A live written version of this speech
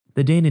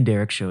The Dane and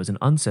Derek Show is an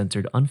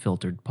uncensored,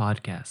 unfiltered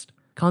podcast.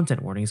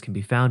 Content warnings can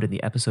be found in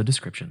the episode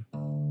description.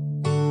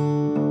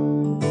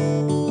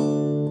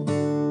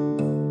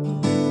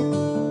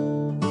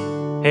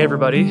 Hey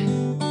everybody,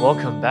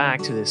 welcome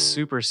back to this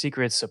super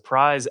secret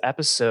surprise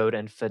episode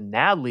and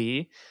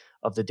finale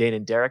of the Dane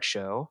and Derek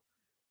Show,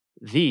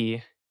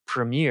 the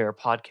premiere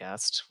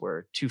podcast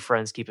where two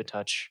friends keep in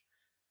touch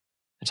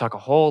and talk a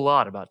whole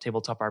lot about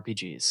tabletop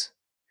RPGs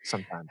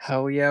sometimes.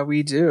 Hell yeah,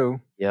 we do.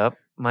 Yep.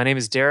 My name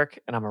is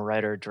Derek, and I'm a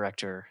writer,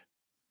 director,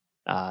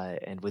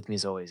 and with me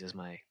as always is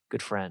my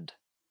good friend.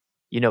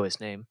 You know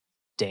his name,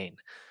 Dane.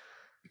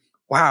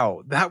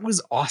 Wow, that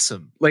was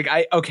awesome. All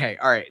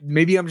right.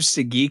 Maybe I'm just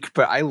a geek,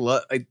 but I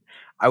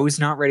was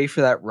not ready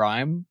for that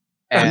rhyme,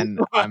 and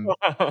I'm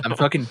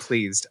fucking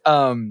pleased.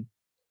 I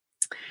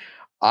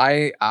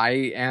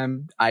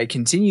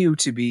continue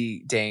to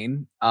be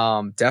Dane.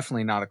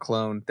 Definitely not a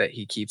clone that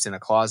he keeps in a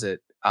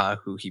closet,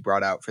 who he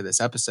brought out for this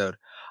episode.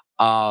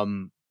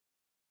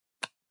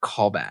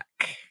 Callback.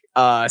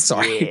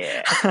 Sorry.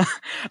 Yeah.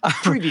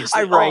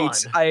 Previously I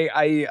write.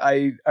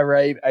 I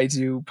write. I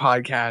do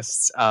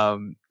podcasts.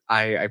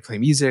 I play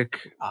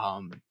music.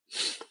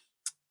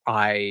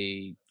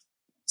 I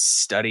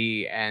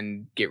study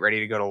and get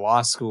ready to go to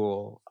law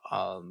school.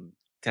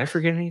 Did I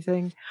forget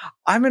anything?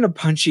 I'm in a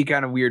punchy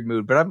kind of weird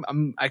mood, but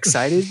I'm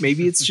excited.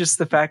 Maybe it's just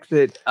the fact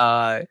that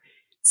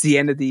it's the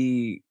end of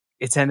the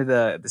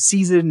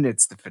season.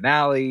 It's the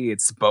finale.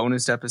 It's the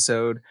bonus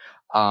episode.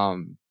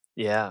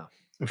 Yeah.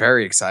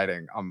 Very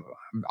exciting.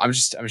 I'm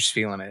just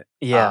feeling it.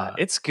 Yeah,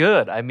 it's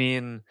good. I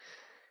mean,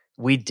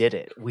 we did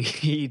it.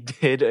 We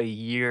did a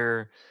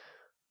year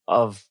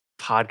of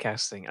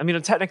podcasting. I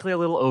mean, technically a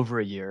little over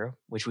a year,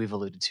 which we've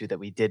alluded to, that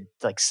we did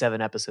like 7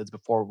 episodes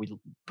before we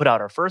put out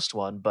our first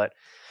one. But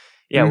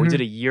yeah, we did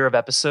a year of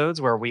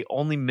episodes where we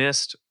only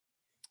missed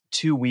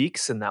 2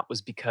 weeks. And that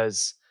was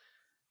because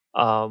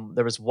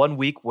there was 1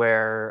 week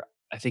where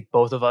I think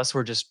both of us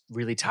were just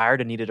really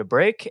tired and needed a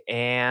break.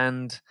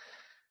 And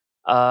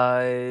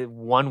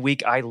 1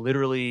 week I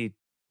literally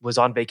was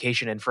on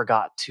vacation and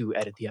forgot to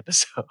edit the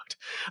episode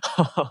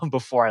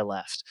before I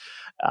left.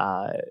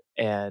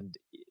 And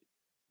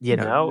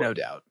no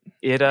doubt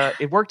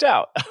it worked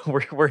out.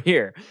 We're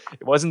here.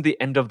 It wasn't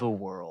the end of the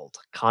world,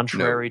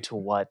 contrary to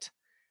what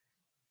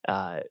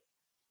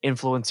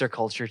influencer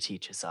culture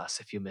teaches us.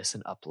 If you miss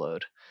an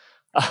upload,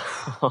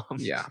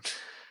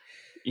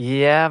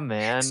 yeah,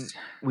 man,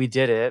 we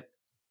did it.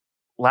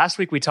 Last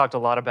week we talked a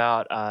lot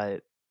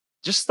about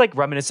just like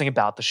reminiscing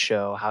about the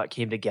show, how it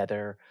came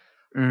together,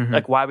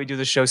 like why we do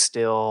the show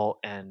still,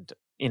 and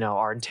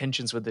our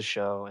intentions with the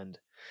show. And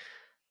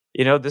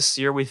this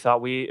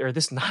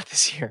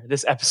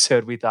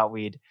episode we thought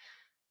we'd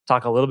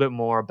talk a little bit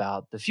more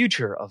about the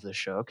future of the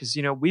show, because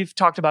we've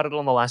talked about it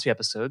on the last few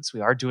episodes.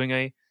 We are doing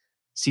a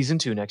season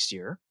 2 next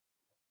year,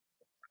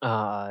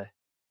 and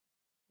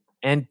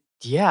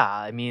yeah,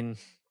 I mean,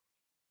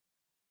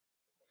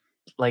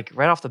 like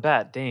right off the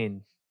bat,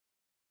 Dane,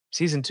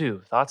 season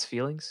 2, thoughts,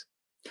 feelings?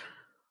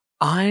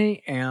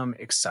 I am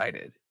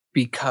excited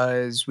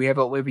because we have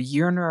a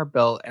year under our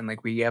belt, and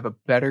like we have a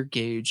better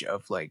gauge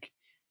of like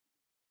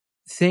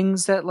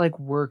things that like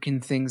work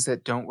and things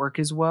that don't work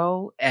as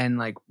well, and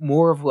like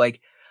more of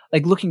like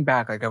looking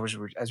back, like as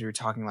we were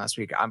talking last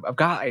week, I've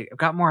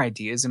got more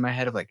ideas in my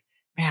head of like,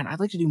 man,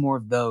 I'd like to do more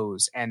of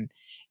those, and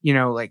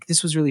like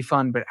this was really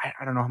fun, but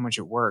I don't know how much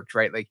it worked,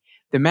 right? Like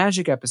the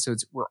Magic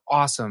episodes were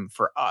awesome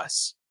for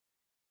us,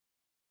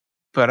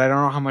 but I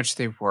don't know how much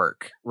they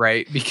work,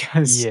 right?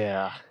 Because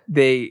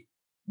they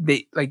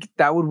like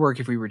that would work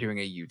if we were doing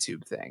a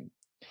YouTube thing,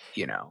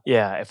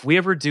 Yeah, if we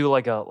ever do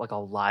like a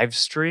live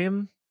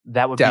stream,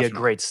 that would be a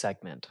great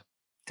segment.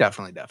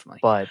 Definitely.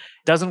 But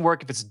doesn't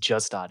work if it's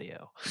just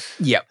audio.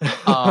 Yep.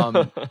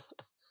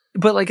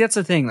 But like that's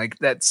the thing, like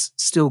that's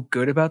still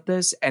good about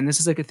this, and this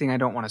is like a thing I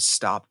don't want to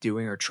stop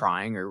doing or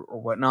trying or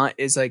whatnot,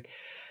 is like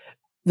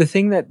the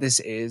thing that this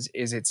is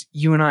it's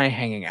you and I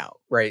hanging out,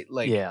 right?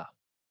 Like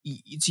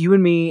it's you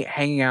and me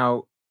hanging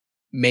out,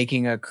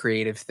 making a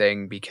creative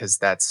thing, because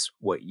that's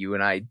what you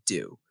and I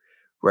do,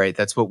 right?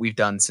 That's what we've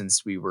done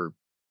since we were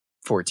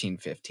 14,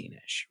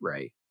 15-ish,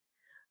 right?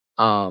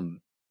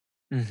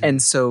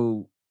 And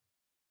so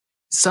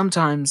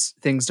sometimes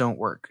things don't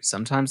work.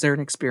 Sometimes they're an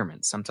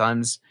experiment.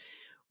 Sometimes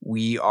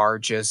we are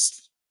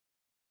just,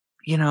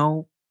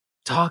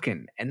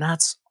 talking, and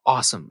that's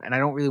awesome. And I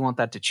don't really want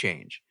that to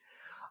change.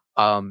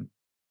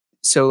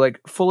 So like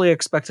fully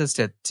expect us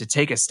to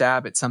take a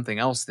stab at something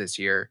else this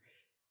year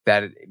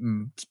that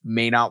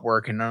may not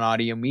work in an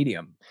audio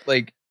medium.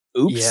 Like,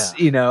 oops,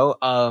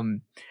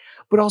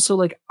 but also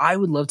like I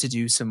would love to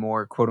do some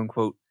more quote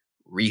unquote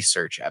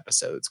research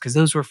episodes, because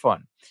those were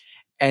fun.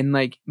 And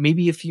like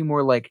maybe a few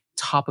more like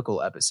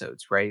topical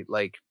episodes, right?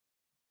 Like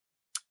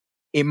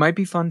it might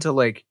be fun to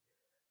like,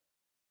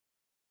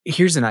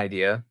 here's an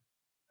idea.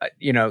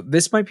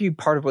 This might be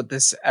part of what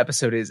this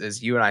episode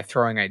is you and I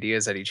throwing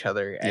ideas at each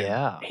other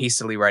and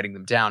hastily writing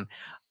them down.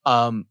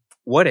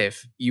 What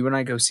if you and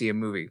I go see a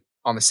movie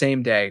on the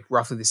same day,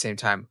 roughly the same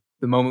time?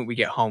 the moment we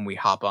get home, we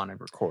hop on and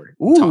record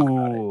and talk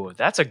about it. Ooh,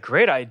 that's a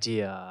great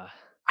idea.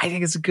 I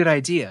think it's a good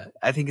idea.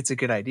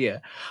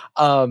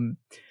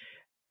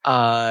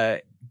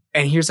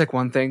 And here's like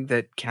one thing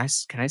that can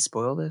I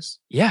spoil this?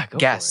 Yeah, go for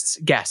it.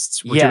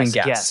 Guests. We're doing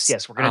guests.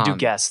 Yes. We're gonna do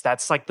guests.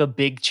 That's like the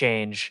big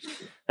change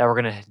that we're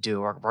gonna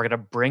do. We're gonna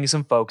bring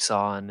some folks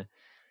on.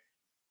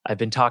 I've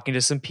been talking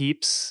to some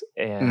peeps,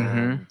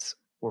 and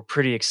we're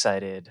pretty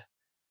excited.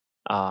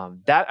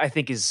 That I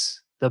think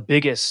is the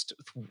biggest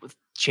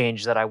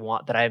change that I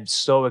want. That I am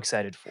so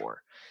excited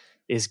for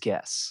is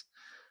guests.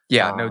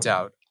 Yeah, no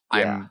doubt.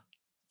 I'm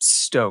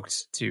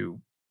stoked to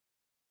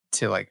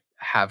like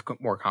have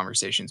more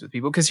conversations with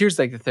people, because here's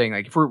like the thing,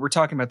 like if we're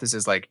talking about this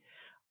as like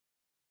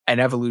an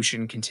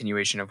evolution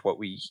continuation of what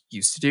we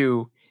used to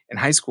do in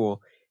high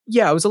school,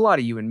 yeah, it was a lot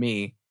of you and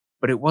me,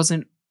 but it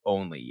wasn't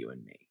only you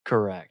and me.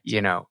 Correct.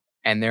 You know,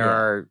 and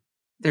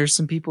there's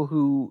some people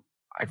who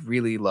I'd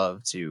really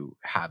love to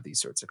have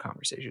these sorts of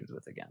conversations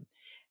with again,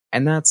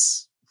 and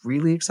that's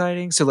really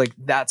exciting. So like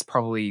that's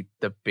probably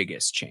the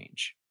biggest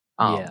change,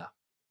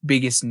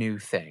 biggest new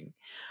thing.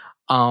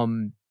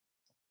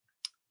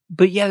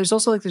 But yeah, there's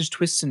also like there's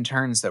twists and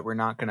turns that we're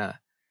not gonna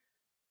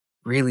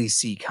really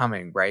see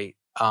coming, right?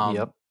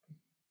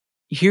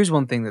 Here's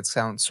one thing that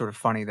sounds sort of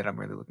funny that I'm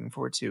really looking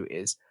forward to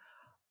is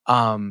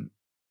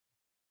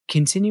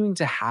continuing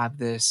to have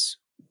this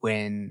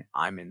when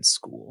I'm in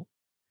school.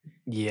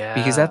 Yeah.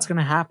 Because that's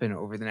gonna happen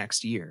over the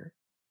next year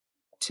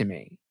to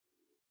me.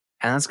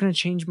 And that's gonna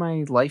change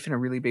my life in a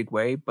really big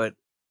way, but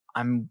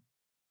I'm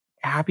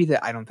happy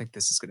that I don't think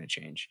this is gonna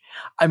change.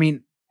 I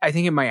mean, I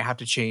think it might have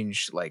to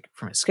change like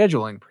from a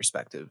scheduling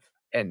perspective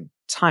and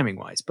timing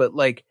wise, but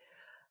like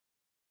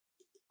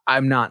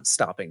I'm not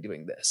stopping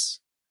doing this.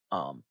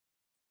 And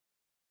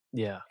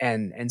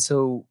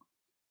so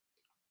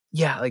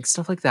yeah, like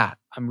stuff like that.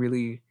 I'm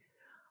really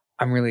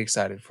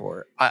excited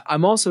for.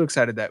 I'm also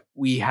excited that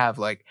we have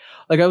like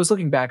I was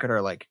looking back at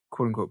our like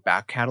quote unquote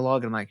back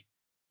catalog, and I'm like,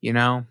 you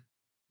know,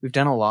 we've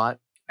done a lot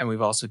and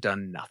we've also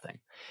done nothing.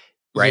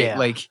 Right? Yeah.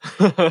 Like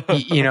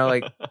you know,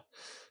 like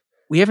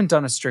we haven't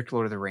done a strict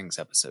Lord of the Rings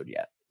episode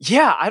yet.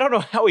 Yeah, I don't know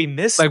how we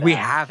missed like that. We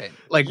haven't.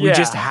 Like we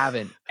just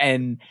haven't.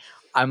 And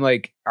I'm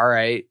like, all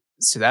right,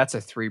 so that's a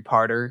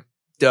 3-parter.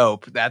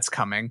 Dope. That's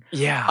coming.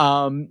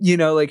 Yeah. You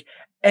know, like,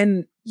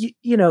 and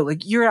you know,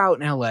 like you're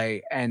out in LA,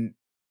 and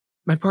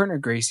my partner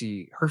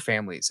Gracie, her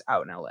family's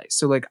out in LA.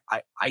 So like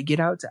I get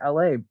out to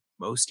LA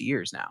most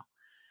years now.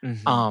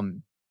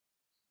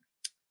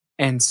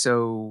 And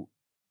so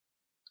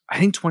I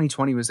think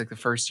 2020 was like the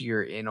first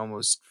year in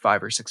almost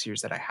 5 or 6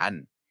 years that I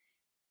hadn't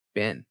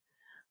been.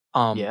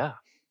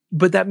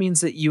 But that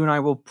means that you and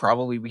I will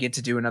probably we get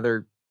to do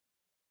another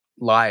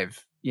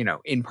live, you know,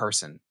 in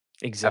person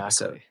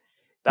episode.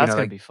 That's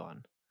gonna be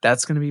fun.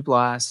 That's gonna be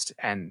blast.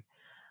 And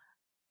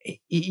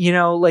you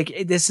know,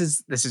 like this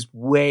is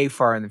way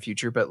far in the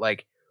future, but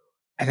like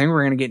I think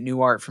we're gonna get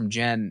new art from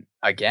Jen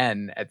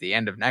again at the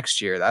end of next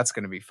year. That's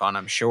gonna be fun,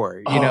 I'm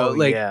sure. You know,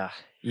 like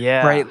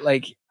right,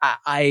 like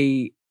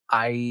I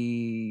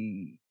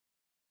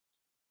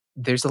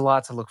there's a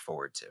lot to look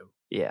forward to.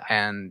 Yeah.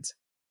 And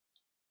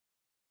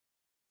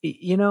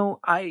you know,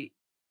 I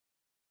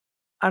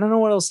don't know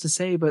what else to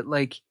say, but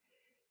like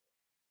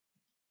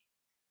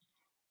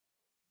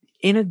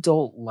in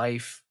adult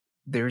life,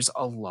 there's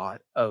a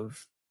lot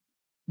of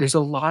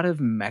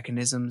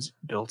mechanisms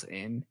built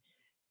in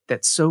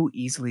that so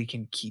easily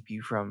can keep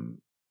you from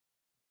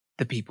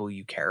the people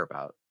you care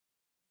about.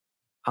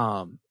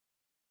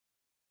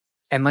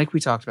 And like we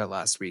talked about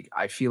last week,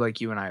 I feel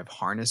like you and I have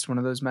harnessed one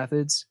of those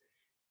methods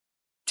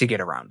to get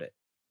around it.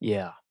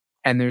 Yeah.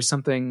 And there's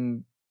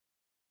something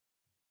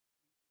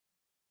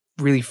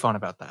really fun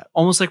about that.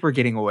 Almost like we're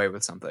getting away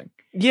with something.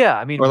 Yeah,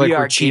 I mean, or like we we're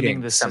are cheating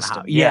gaming the somehow.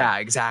 system. Yeah,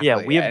 exactly.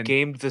 Yeah, we have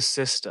gamed the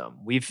system.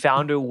 We've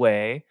found a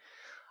way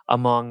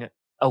among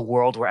a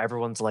world where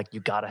everyone's like, you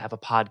got to have a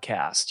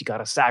podcast. You got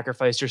to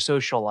sacrifice your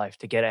social life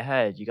to get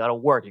ahead. You got to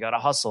work. You got to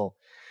hustle.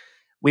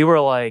 We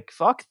were like,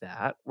 fuck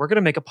that. We're going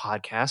to make a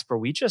podcast where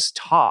we just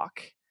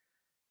talk.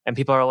 And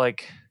people are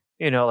like,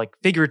 you know, like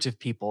figurative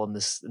people in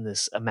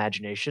this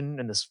imagination,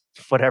 in this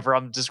whatever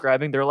I'm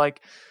describing. They're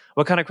like,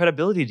 what kind of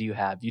credibility do you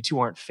have? You two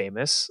aren't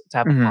famous to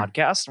have a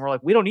podcast. And we're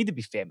like, we don't need to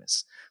be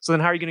famous. So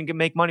then how are you going to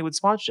make money with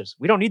sponsorships?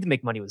 We don't need to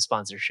make money with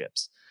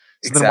sponsorships.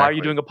 So then why are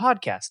you doing a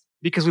podcast?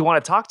 Because we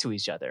want to talk to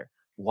each other.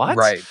 What?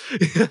 Right.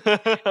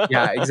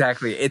 Yeah,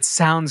 exactly. It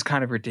sounds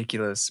kind of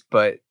ridiculous,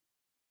 but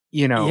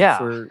you know,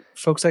 for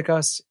folks like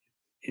us,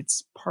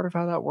 it's part of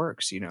how that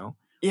works, you know.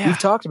 Yeah. We've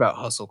talked about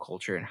hustle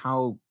culture and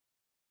how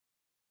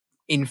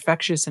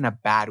infectious in a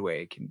bad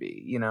way it can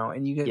be, you know,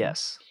 and you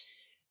get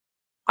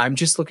I'm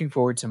just looking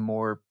forward to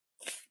more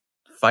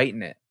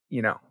fighting it,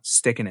 you know,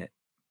 sticking it.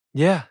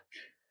 Yeah.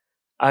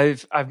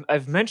 I've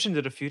mentioned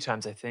it a few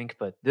times, I think,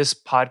 but this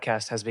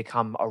podcast has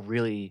become a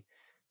really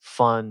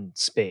fun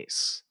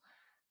space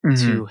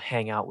to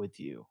hang out with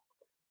you.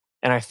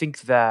 And I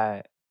think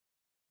that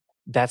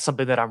that's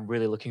something that I'm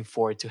really looking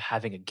forward to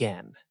having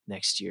again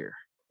next year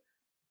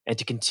and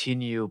to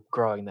continue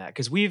growing that.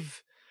 Because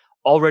we've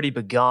already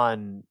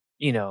begun,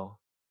 you know,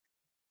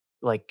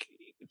 like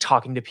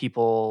talking to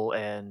people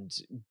and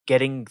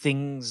getting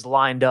things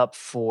lined up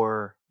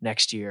for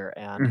next year.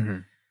 And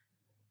Mhm.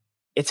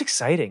 it's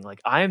exciting. Like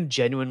I am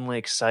genuinely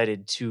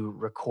excited to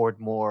record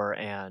more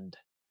and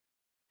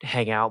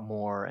hang out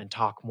more and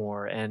talk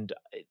more. And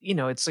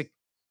it's like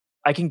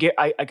I can get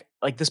I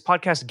like this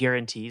podcast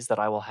guarantees that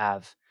I will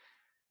have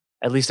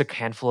at least a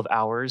handful of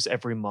hours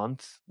every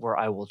month where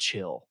I will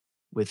chill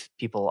with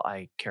people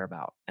I care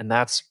about. And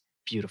that's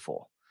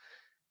beautiful.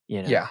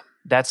 You know, Yeah.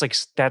 that's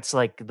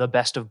like the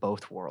best of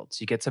both worlds.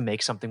 You get to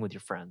make something with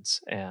your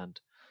friends, and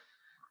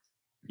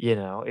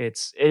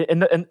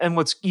and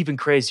what's even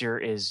crazier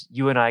is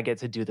you and I get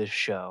to do this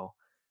show,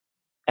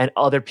 and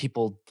other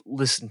people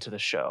listen to the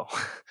show,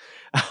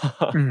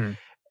 Mhm.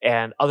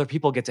 and other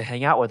people get to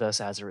hang out with us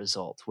as a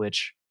result.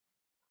 Which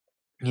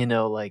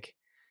like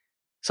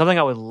something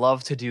I would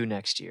love to do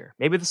next year.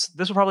 Maybe this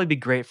will probably be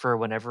great for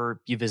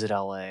whenever you visit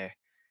LA.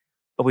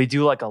 But we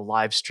do like a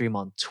live stream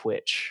on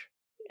Twitch,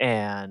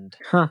 and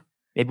Huh.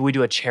 maybe we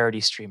do a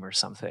charity stream or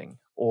something,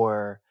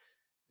 or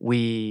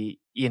we,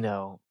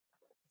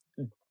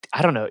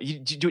 I don't know.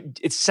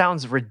 It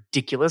sounds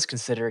ridiculous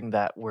considering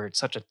that we're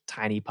such a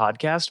tiny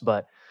podcast,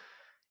 but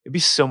it'd be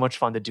so much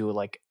fun to do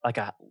like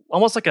a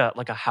almost like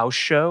a house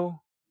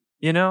show,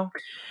 you know?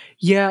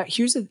 Yeah,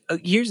 here's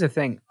the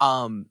thing.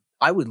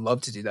 I would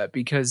love to do that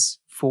because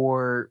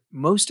for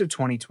most of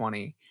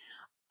 2020,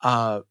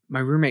 my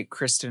roommate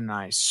Kristen and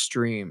I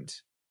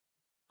streamed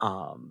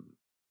um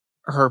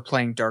her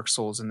playing Dark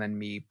Souls and then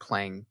me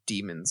playing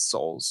Demon's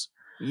Souls.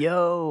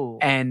 Yo.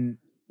 And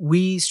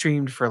we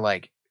streamed for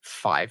like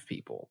 5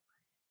 people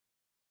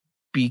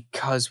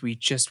because we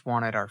just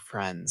wanted our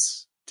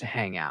friends to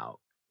hang out.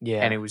 And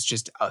Yeah.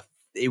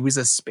 it was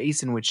a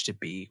space in which to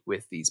be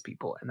with these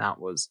people, and that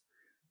was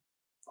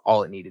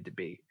all it needed to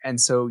be. And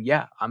so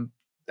yeah,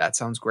 that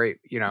sounds great,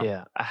 you know.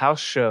 Yeah. A house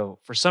show.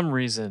 For some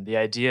reason, the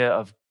idea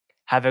of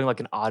having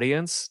like an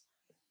audience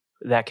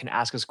that can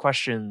ask us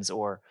questions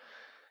or,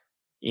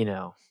 you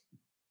know,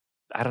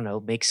 I don't know,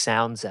 make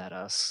sounds at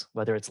us,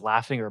 whether it's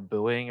laughing or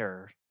booing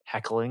or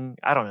heckling.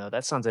 I don't know.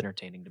 That sounds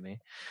entertaining to me.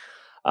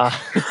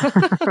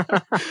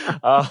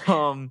 Uh,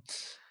 um,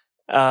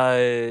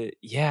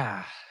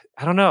 yeah,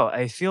 I don't know.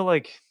 I feel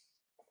like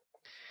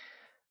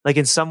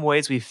in some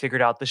ways we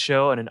figured out the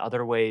show, and in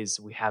other ways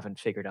we haven't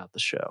figured out the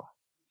show,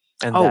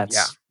 and Oh yeah.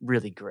 that's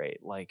really great.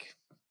 Like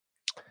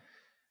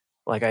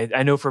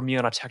I know for me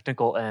on a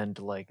technical end,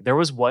 like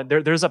there's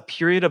a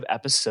period of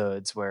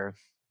episodes where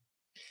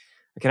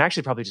I can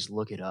actually probably just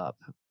look it up,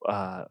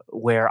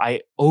 where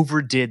I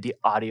overdid the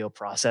audio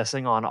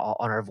processing on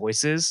our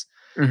voices,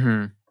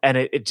 Mhm. and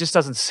it just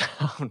doesn't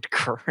sound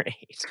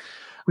great.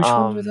 Which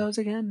ones were Um, those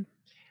again?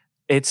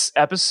 it's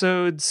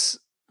episodes.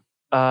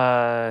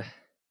 Uh,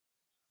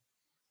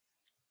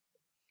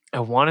 I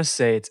want to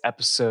say it's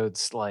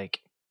episodes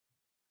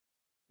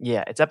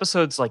it's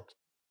episodes like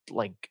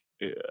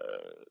uh,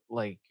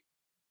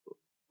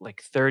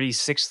 like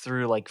 36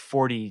 through like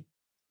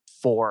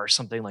 44 or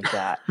something like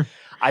that.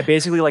 I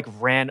basically like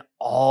ran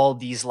all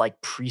these like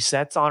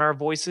presets on our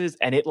voices,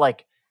 and it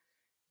like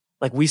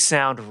we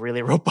sound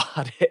really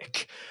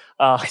robotic.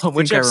 I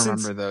Which think I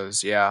remember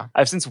those, yeah.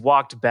 I've since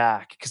walked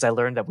back because I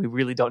learned that we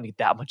really don't need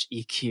that much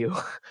EQ.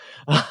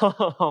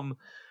 um,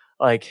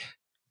 like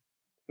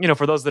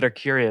for those that are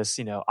curious,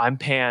 you're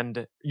panned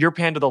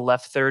to the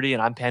left 30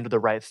 and I'm panned to the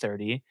right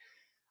 30.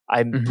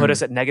 I put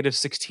us Mhm. at negative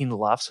 16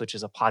 LUFS, which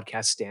is a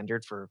podcast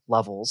standard for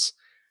levels.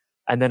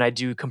 And then I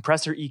do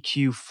compressor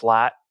EQ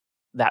flat,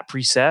 that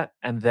preset.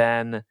 And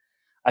then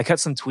I cut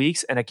some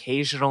tweaks, and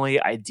occasionally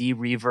I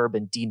de-reverb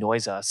and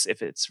denoise us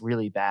if it's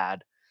really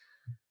bad.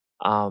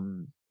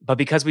 But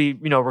because we,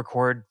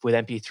 record with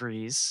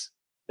MP3s,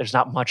 there's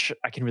not much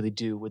I can really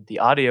do with the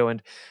audio,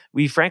 and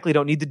we frankly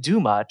don't need to do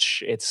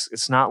much.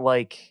 It's not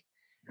like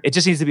it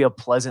just needs to be a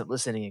pleasant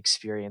listening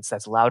experience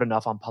that's loud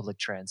enough on public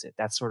transit.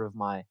 That's sort of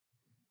my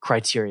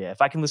criteria.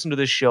 If I can listen to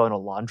this show in a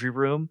laundry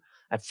room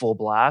at full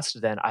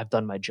blast, then I've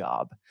done my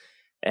job.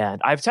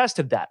 And I've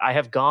tested that. I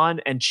have gone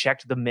and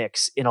checked the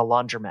mix in a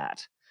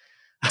laundromat.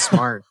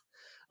 Smart.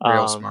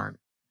 Real um, smart.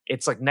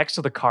 it's like next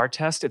to the car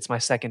test. It's my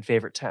second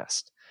favorite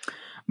test.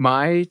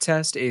 My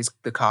test is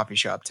the coffee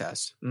shop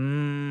test.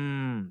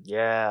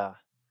 Yeah.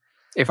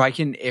 If I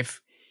can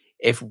if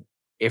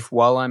if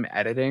while I'm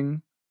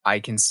editing, I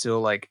can still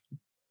like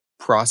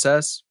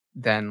process,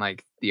 then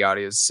like the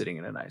audio is sitting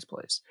in a nice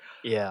place.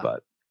 Yeah.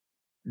 But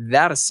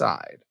that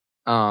aside,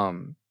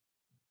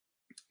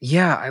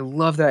 yeah, I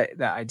love that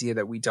idea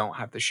that we don't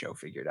have the show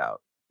figured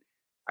out.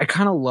 I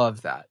kind of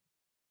love that.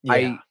 Yeah.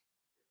 I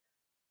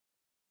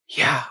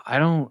Yeah, I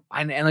don't.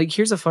 And like,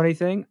 here's a funny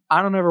thing: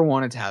 I don't ever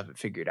want it to have it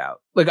figured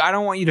out. Like, I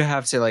don't want you to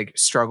have to like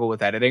struggle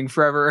with editing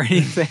forever or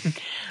anything.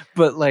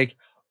 But like,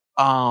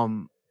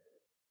 um,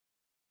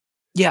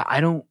 yeah,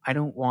 I don't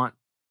want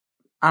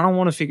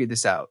to figure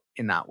this out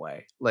in that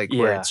way. Like,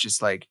 where Yeah. it's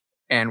just like,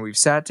 and we've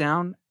sat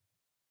down,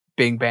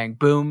 bing bang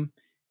boom,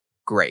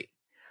 great.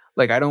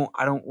 Like, I don't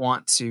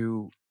want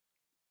to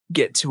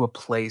get to a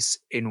place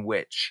in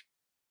which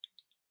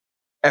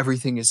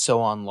everything is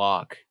so on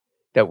lock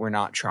that we're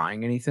not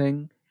trying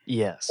anything,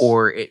 Yes.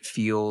 or it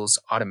feels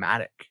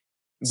automatic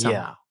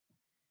somehow.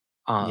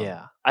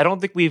 Yeah. I don't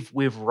think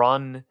we've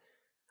run.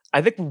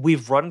 I think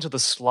we've run into the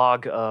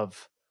slog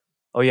of,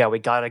 oh yeah, we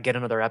gotta get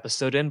another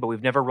episode in, but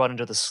we've never run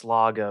into the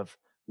slog of,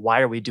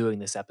 why are we doing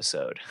this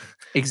episode?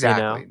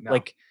 Exactly. No.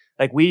 Like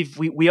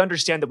we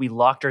understand that we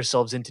locked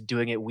ourselves into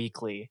doing it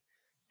weekly,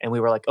 and we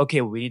were like, okay,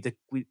 we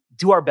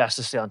do our best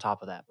to stay on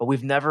top of that. But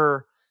we've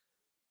never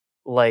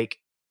like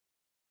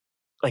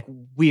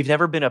we've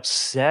never been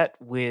upset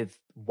with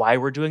why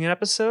we're doing an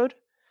episode.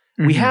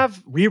 We Mhm.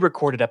 have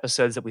re-recorded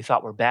episodes that we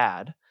thought were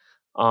bad.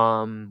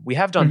 We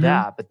have done Mhm.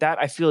 that, but that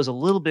I feel is a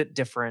little bit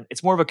different.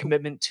 It's more of a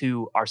commitment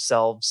to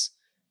ourselves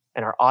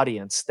and our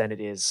audience than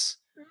it is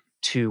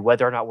to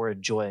whether or not we're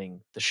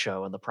enjoying the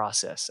show and the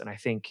process. And I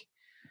think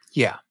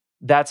Yeah.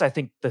 that's, I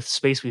think, the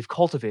space we've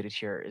cultivated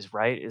here is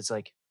right. Is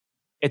like,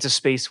 it's a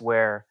space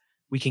where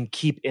we can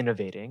keep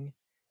innovating.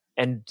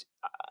 And,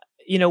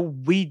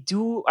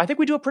 I think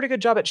we do a pretty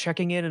good job at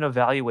checking in and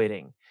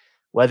evaluating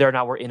whether or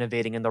not we're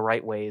innovating in the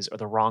right ways or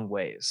the wrong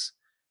ways.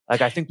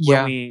 Like, I think when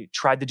Yeah. we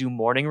tried to do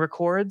morning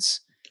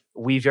records,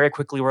 we very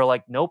quickly were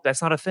like, nope,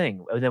 that's not a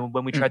thing. And then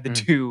when we tried to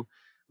Mm-mm. do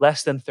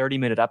less than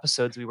 30-minute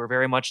episodes, we were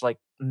very much like,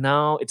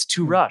 no, it's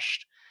too Mm.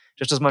 rushed.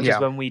 Just as much as Yeah.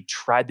 when we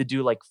tried to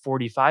do like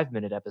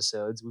 45-minute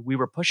episodes, we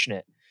were pushing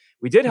it.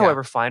 We did, Yeah.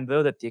 however, find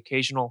though that the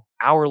occasional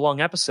hour-long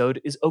episode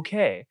is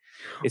okay.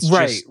 It's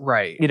Right. just,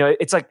 Right.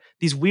 it's like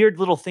these weird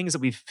little things that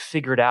we've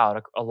figured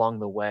out along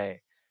the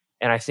way.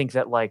 And I think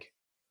that, like,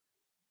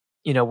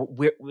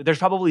 there's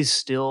probably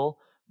still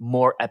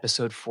more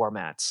episode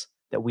formats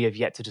that we have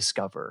yet to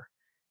discover.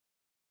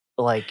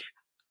 Like,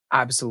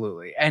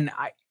 Absolutely. And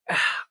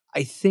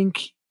I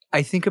think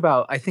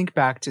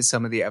back to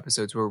some of the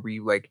episodes where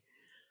we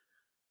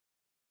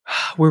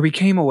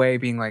came away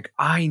being like,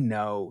 I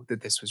know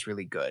that this was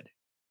really good,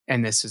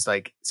 and this is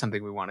like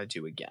something we want to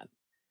do again.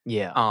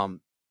 yeah.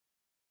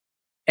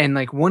 And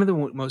like one of the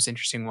most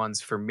interesting ones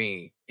for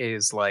me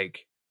is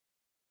like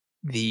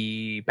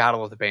the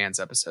Battle of the Bands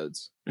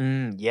episodes.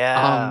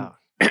 Yeah.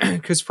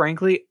 Because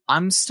frankly,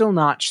 I'm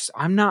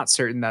not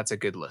certain that's a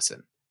good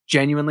listen.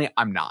 Genuinely,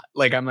 I'm not.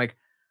 Like, I'm like,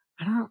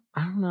 I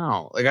don't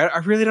know. Like, I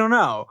really don't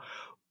know.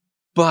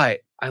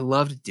 But I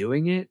loved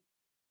doing it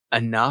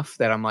enough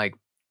that I'm like,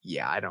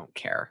 yeah, I don't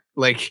care.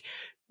 Like,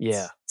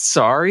 Yeah.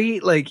 sorry,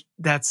 like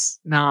that's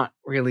not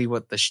really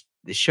what the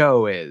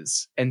show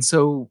is, and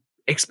so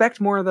expect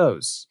more of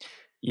those.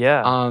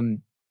 Yeah.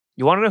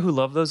 You want to know who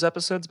loved those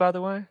episodes, by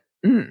the way?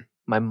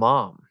 My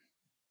mom.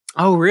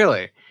 Oh,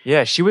 really?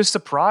 Yeah, she was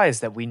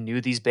surprised that we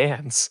knew these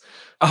bands.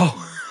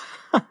 Oh,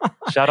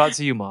 Shout out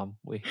to you, Mom.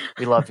 We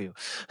love you.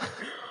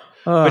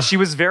 But she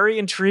was very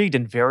intrigued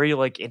and very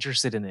like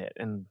interested in it,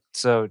 and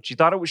so she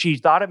thought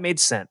it made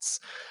sense.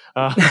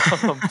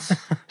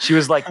 She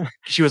was like,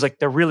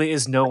 there really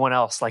is no one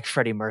else like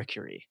Freddie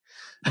Mercury.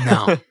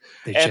 No,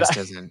 there just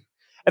isn't.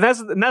 And that's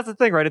the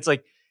thing, right? It's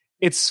like,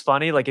 it's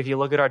funny. Like, if you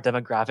look at our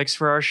demographics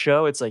for our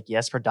show, it's like,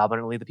 yes,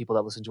 predominantly the people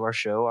that listen to our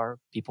show are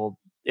people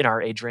in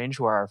our age range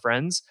who are our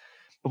friends,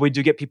 but we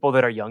do get people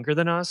that are younger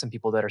than us and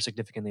people that are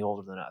significantly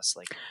older than us,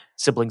 like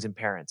siblings and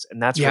parents,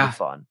 and that's really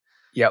fun.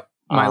 Yep.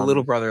 My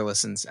little brother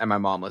listens and my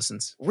mom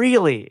listens.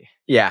 Really?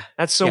 Yeah.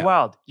 That's so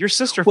wild. Your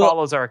sister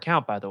follows our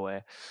account, by the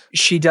way.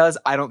 She does.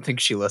 I don't think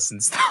she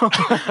listens though.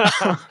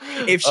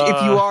 If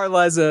you are,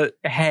 Liza,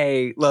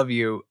 hey, love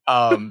you.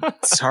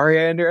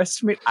 Sorry I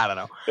underestimate. I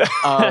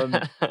don't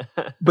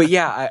know. But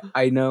yeah,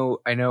 I know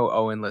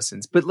Owen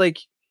listens. But like,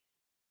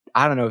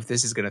 I don't know if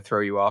this is gonna throw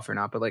you off or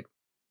not, but like,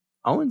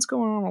 Owen's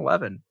going on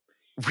 11.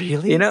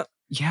 Really?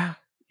 Yeah.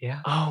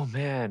 Oh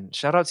man.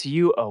 Shout out to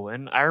you,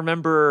 Owen. I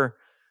remember,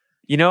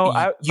 you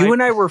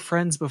and I were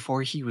friends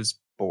before he was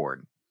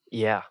born.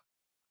 Yeah.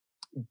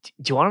 Do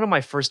you want to know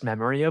my first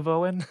memory of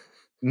Owen?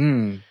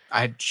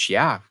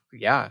 Yeah.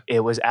 It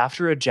was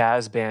after a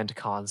jazz band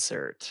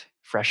concert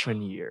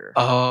freshman year.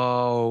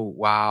 Oh,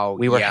 wow.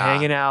 We were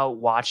hanging out,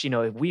 watching,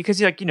 because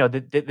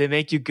they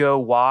make you go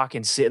walk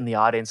and sit in the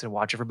audience and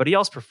watch everybody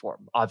else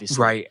perform,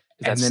 obviously. Right.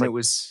 And then it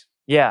was.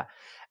 Yeah.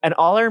 And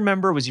all I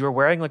remember was you were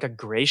wearing like a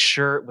gray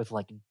shirt with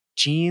like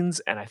jeans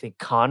and I think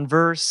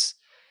Converse.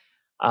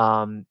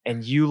 And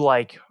you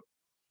like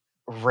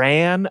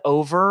ran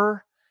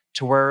over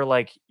to where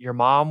like your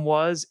mom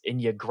was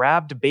and you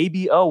grabbed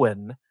baby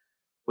Owen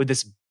with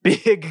this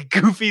big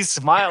goofy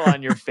smile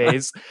on your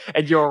face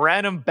and you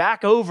ran him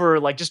back over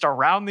like just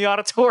around the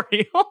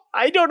auditorium.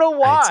 I don't know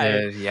why. I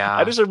did, yeah.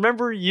 I just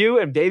remember you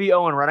and baby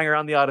Owen running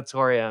around the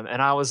auditorium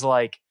and I was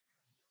like,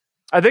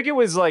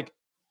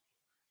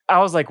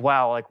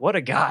 wow, like what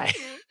a guy.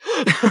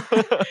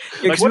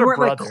 Like,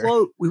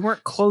 we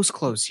weren't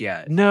close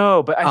yet.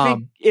 No, but I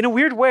think in a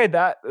weird way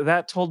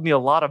that told me a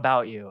lot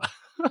about you.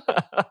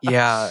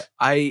 Yeah,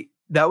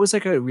 that was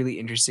like a really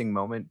interesting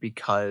moment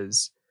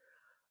because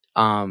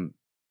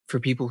for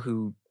people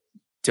who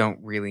don't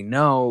really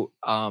know,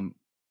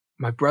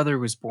 my brother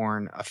was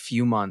born a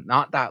few months,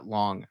 not that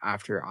long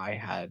after I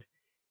had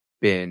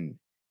been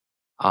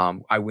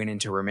I went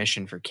into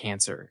remission for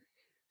cancer.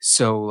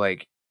 So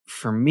like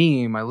for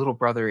me, my little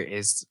brother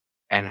is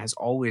and has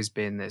always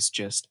been this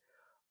just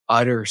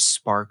utter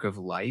spark of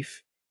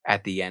life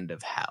at the end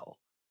of hell.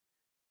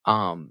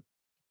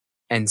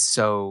 And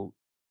so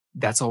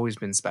that's always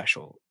been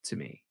special to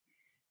me,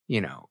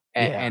 you know,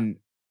 Yeah. and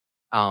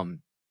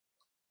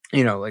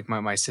you know, like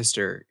my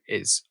sister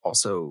is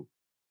also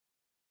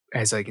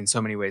has like in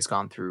so many ways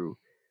gone through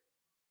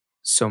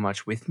so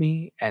much with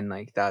me, and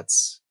like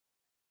that's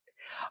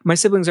my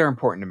siblings are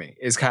important to me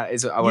is what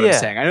I'm Yeah.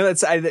 saying. I know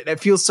that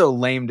feels so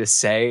lame to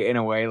say in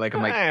a way, like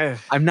I'm like Eh,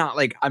 I'm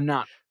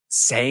not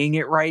saying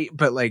it right,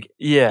 but like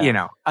you yeah.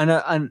 know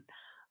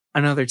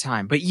another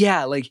time. But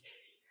yeah, like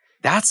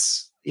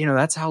that's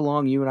that's how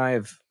long you and I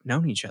have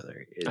known each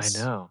other I is.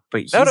 know.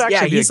 But That would he's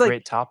actually be a he's like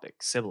great topic,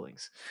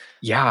 siblings.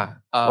 yeah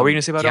What were you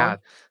gonna say about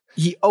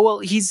yeah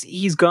Owen?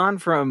 he's gone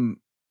from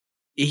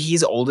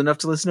he's old enough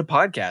to listen to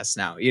podcasts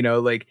now,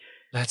 like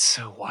That's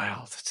so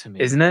wild to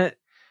me. isn't it?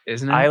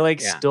 Isn't I it?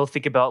 like Yeah. still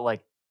think about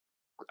like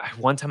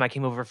one time I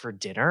came over for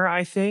dinner,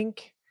 I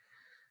think,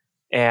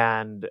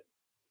 and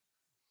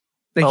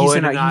Like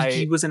Owen and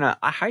he was in a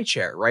high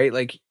chair, right?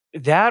 Like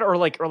that or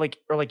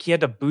he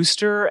had a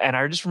booster, and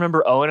I just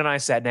remember Owen and I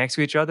sat next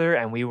to each other,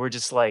 and we were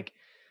just like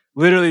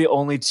literally the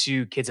only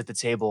two kids at the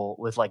table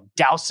with like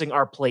dousing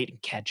our plate in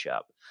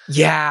ketchup.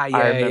 yeah, I yeah,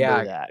 remember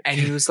yeah. that. And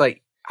he was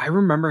like, I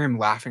remember him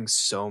laughing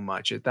so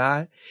much at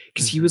that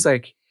because he was Mhm.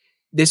 like,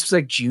 this was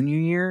like junior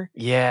year,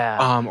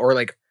 Yeah. or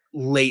like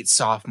late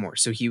sophomore.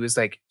 So he was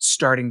like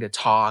starting to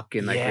talk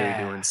and like really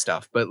Yeah. doing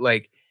stuff. But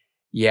like,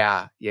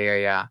 yeah.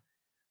 It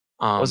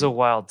was a Um,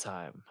 wild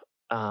time.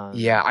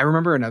 yeah, I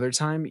remember another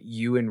time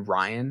you and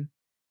Ryan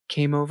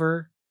came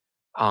over.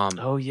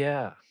 Oh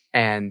yeah.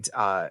 And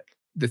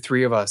the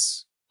three of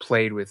us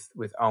played with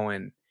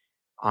Owen.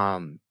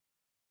 Um,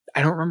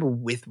 I don't remember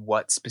with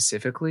what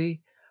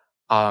specifically,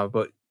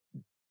 but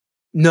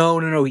no,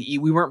 we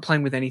weren't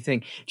playing with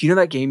anything. Do you know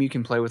that game you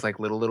can play with like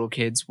little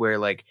kids where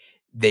like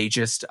they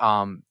just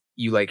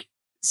you like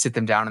sit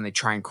them down and they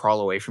try and crawl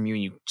away from you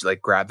and you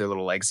like grab their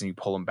little legs and you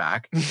pull them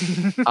back.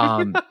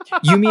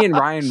 You, me, and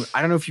Ryan.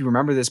 I don't know if you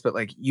remember this, but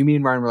like you, me,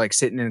 and Ryan were like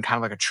sitting in kind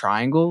of like a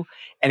triangle,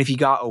 and if he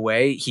got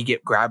away, he'd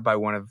get grabbed by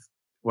one of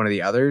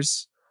the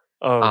others.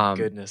 Oh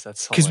goodness,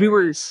 that's Because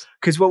hilarious.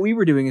 what we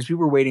were doing is we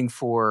were waiting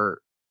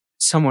for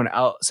someone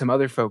else, some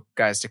other folk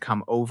guys to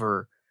come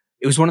over.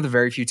 It was one of the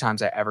very few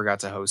times I ever got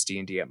to host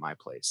D&D at my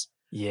place.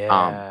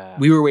 Yeah.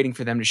 We were waiting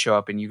for them to show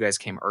up, and you guys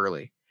came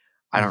early.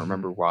 I don't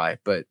remember Mhm. why,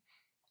 but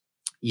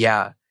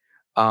yeah.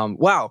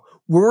 Wow,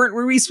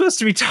 were we supposed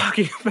to be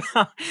talking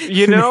about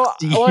next Well,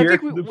 I year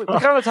think we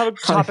kind of on the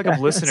topic of podcast?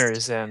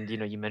 listeners, and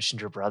you mentioned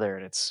your brother,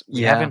 and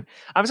we Yeah, haven't.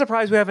 I'm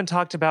surprised we haven't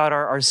talked about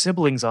our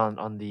siblings on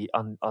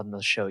the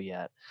show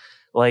yet.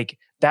 Like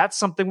that's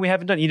something we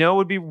haven't done. It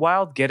would be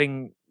wild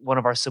getting one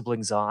of our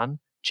siblings on.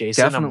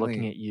 Jason, I'm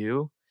looking definitely. at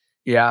you.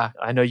 Yeah,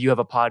 I know you have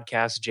a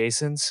podcast,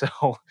 Jason. So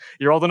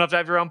you're old enough to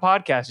have your own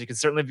podcast. You can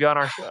certainly be on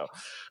our show,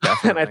 and I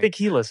definitely. think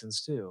he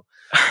listens too.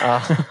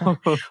 Uh,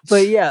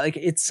 But yeah, like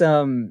it's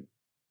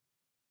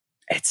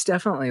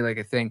definitely like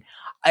a thing.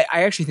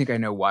 I actually think I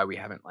know why we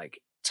haven't like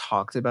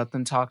talked about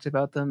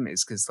them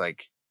is because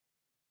like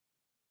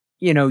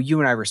you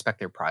and I respect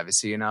their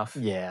privacy enough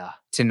yeah.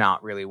 to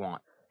not really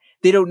want.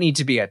 They don't need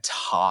to be a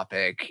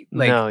topic,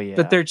 like, No.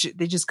 but Yeah.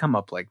 they just come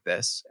up like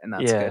this, and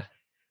that's Yeah. good.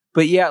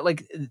 But yeah,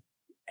 like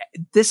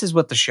this is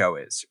what the show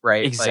is,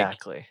 right? Like,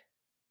 Exactly.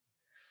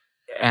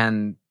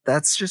 and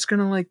that's just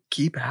gonna like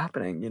keep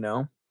happening,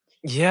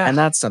 Yeah. and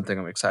that's something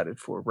I'm excited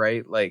for,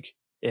 right? Like,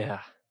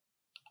 Yeah.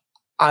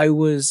 I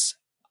was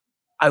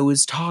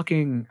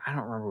talking, I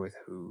don't remember with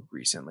who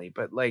recently,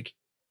 but like,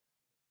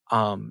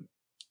 I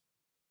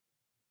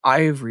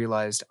have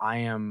realized I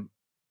am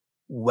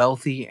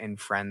wealthy and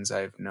friends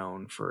I've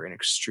known for an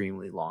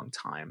extremely long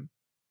time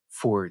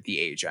for the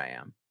age I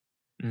am.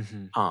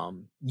 Mm-hmm.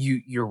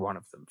 You're one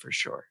of them for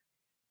sure.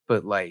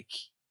 But like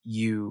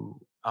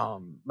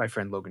my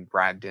friend Logan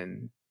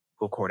Bragdon,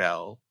 Will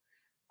Cordell,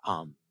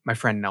 my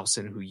friend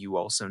Nelson, who you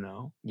also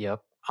know.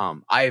 Yep.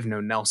 I have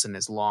known Nelson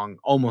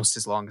almost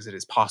as long as it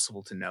is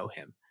possible to know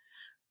him.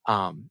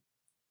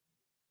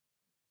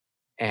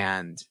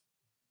 And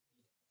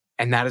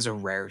that is a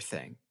rare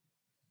thing.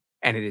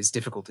 And it is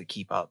difficult to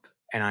keep up.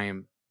 And I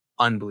am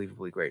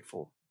unbelievably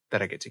grateful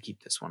that I get to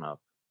keep this one up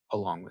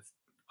along with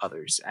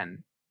others.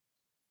 And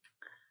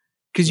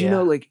because,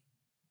 like,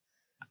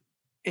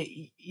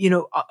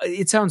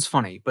 it sounds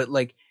funny, but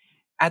like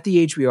at the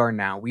age we are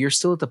now, we are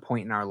still at the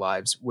point in our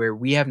lives where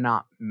we have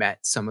not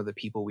met some of the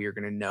people we are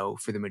going to know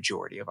for the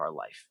majority of our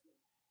life.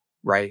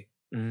 Right.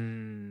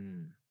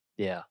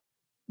 Yeah.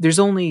 There's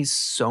only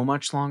so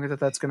much longer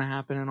that's going to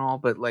happen and all,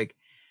 but like,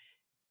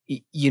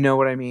 you know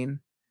what I mean?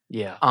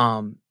 Yeah.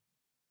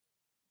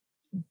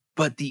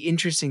 But the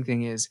interesting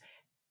thing is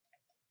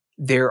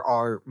there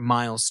are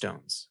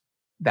milestones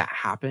that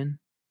happen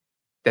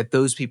that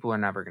those people are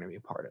never going to be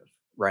a part of.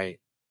 Right.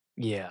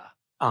 Yeah.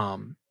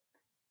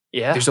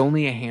 Yeah. There's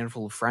only a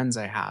handful of friends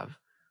I have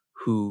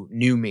who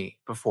knew me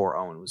before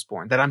Owen was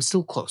born that I'm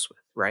still close with.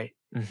 Right.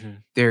 Mm-hmm.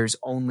 There's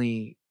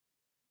only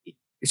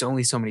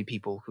so many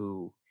people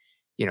who,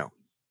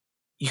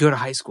 you go to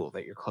high school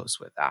that you're close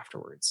with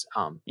afterwards.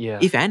 Yeah.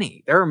 If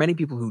any, there are many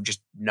people who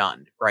just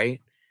none,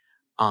 right?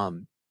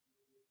 Um,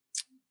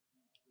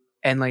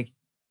 and like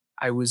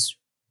I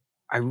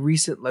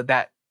recently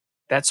that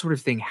sort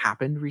of thing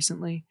happened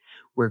recently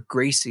where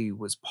Gracie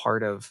was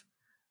part of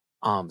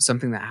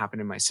something that happened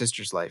in my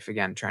sister's life.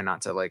 Again, try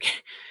not to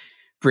like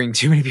bring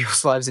too many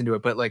people's lives into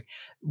it, but like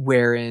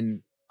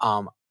wherein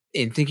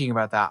in thinking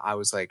about that, I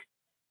was like,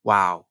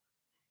 wow,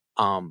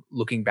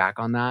 looking back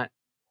on that,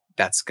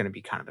 that's going to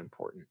be kind of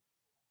important,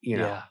 you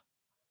know? Yeah.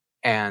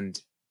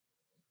 And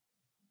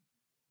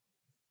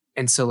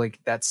so like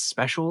that's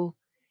special.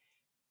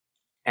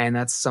 And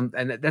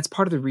that's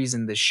part of the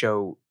reason this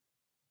show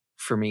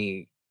for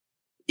me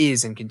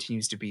is and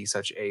continues to be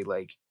such a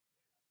like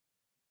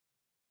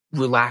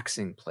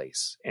relaxing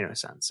place in a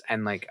sense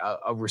and like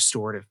a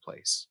restorative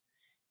place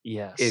is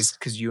Yes.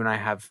 because you and I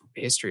have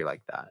history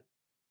like that,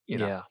 you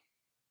know? Yeah.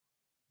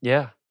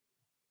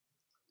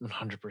 Yeah.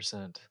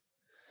 100%.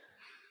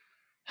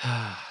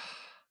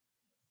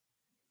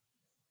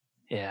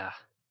 Yeah.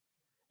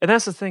 And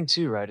that's the thing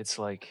too, right? It's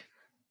like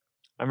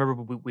I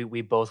remember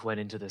we both went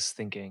into this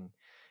thinking,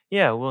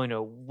 yeah,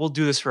 well, we'll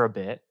do this for a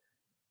bit,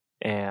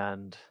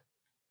 and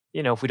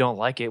if we don't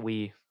like it,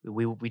 we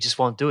just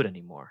won't do it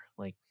anymore.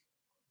 Like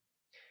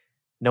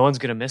no one's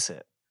gonna miss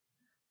it.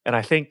 And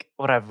I think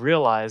what I've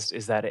realized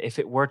is that if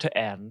it were to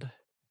end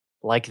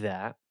like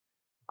that,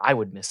 I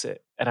would miss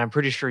it, and I'm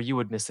pretty sure you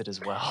would miss it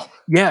as well.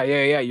 Yeah.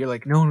 You're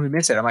like, no one would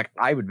miss it. I'm like,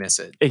 I would miss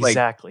it. Like,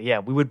 Exactly. Yeah,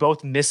 we would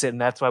both miss it, and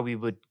that's why we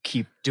would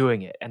keep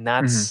doing it, and mhm.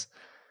 that's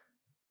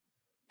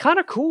kind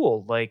of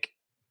cool. Like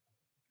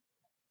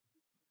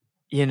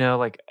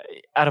like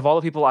out of all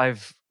the people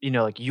I've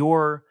like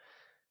you're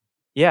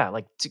yeah,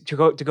 like to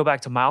go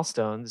back to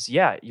milestones.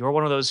 Yeah, you're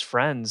one of those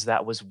friends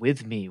that was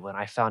with me when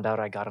I found out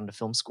I got into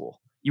film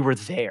school. You were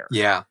there.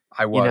 Yeah,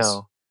 I You was.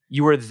 know,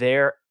 you were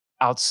there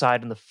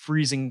outside in the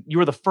freezing. You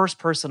were the first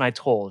person I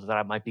told that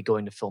I might be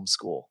going to film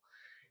school.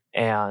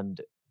 And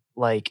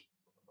like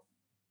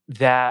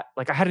that,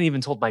 like I hadn't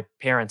even told my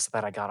parents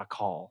that I got a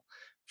call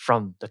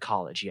from the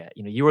college yet.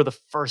 You were the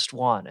first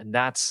one, and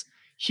that's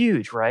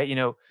huge, right?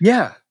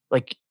 Yeah.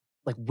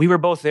 Like we were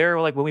both there,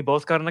 like when we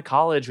both got into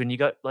college, when you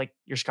got like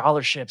your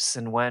scholarships,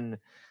 and when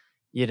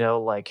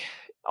like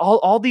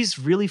all these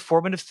really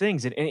formative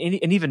things, and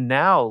even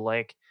now,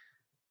 like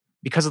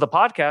because of the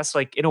podcast,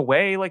 like in a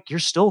way, like you're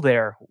still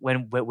there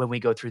when we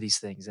go through these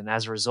things, and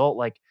as a result,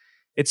 like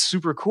it's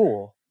super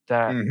cool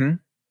that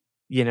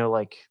Mm-hmm.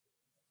 like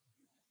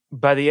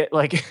by the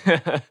like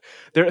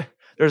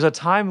there's a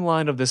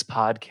timeline of this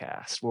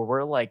podcast where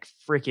we're like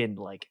freaking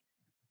like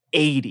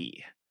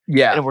 80,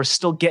 Yeah. and we're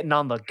still getting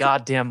on the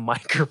goddamn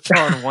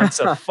microphone once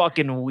a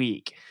fucking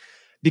week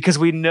because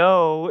we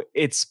know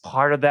it's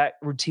part of that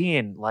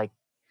routine, like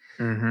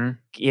Mm-hmm.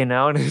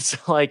 and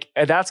it's like,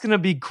 and that's gonna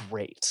be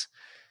great.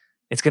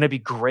 It's gonna be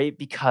great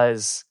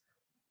because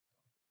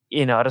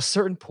at a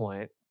certain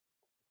point,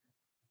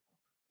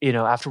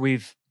 after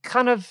we've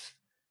kind of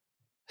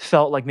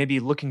felt like maybe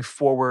looking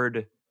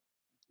forward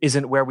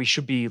isn't where we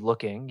should be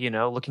looking,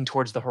 looking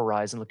towards the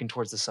horizon, looking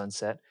towards the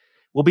sunset,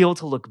 we'll be able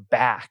to look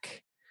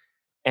back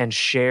and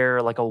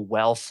share like a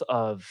wealth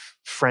of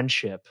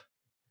friendship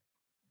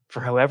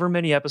for however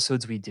many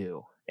episodes we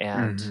do.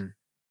 And,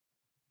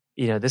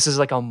 Mm-hmm. this is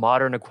like a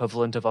modern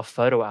equivalent of a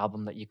photo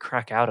album that you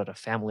crack out at a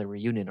family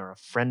reunion or a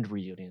friend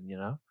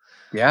reunion.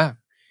 Yeah.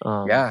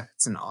 Um, Yeah.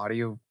 It's an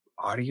audio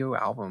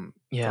album,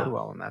 yeah. photo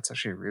album. That's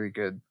actually really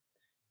good.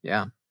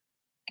 Yeah.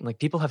 Like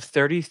people have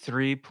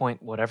 33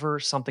 point whatever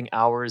something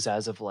hours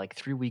as of like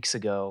 3 weeks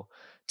ago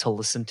to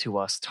listen to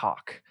us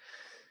talk.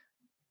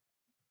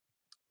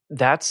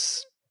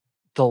 That's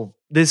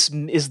this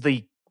is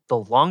the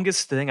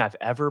longest thing I've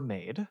ever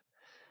made.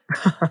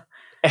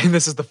 And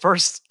this is the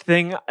first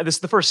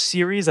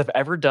series I've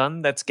ever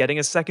done that's getting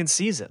a second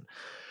season.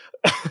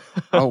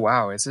 Oh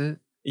wow, is it?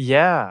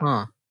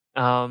 Yeah.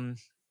 Huh.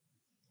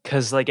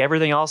 Cause like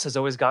everything else has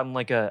always gotten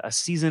like a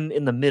season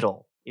in the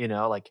middle,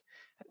 like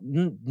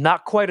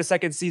not quite a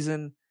second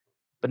season,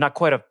 but not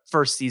quite a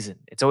first season.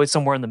 It's always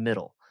somewhere in the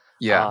middle.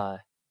 Yeah.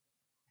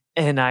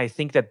 And I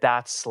think that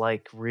that's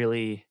like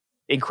really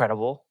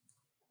incredible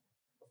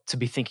to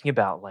be thinking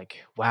about,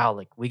 like, wow,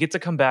 like we get to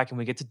come back and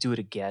we get to do it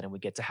again and we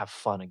get to have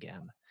fun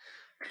again.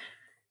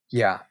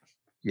 Yeah.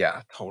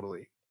 Yeah,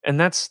 totally. And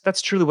that's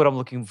truly what I'm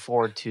looking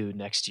forward to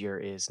next year,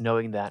 is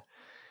knowing that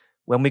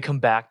when we come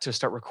back to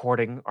start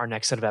recording our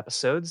next set of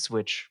episodes,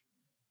 which,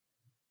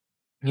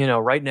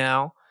 right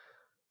now,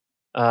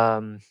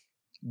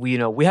 we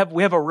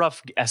have a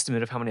rough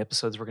estimate of how many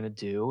episodes we're going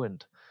to do,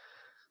 and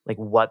like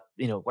what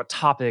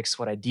topics,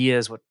 what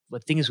ideas, what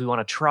things we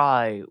want to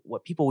try,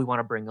 what people we want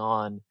to bring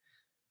on.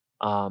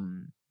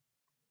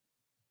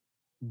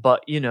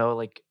 But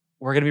like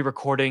we're going to be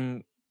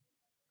recording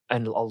a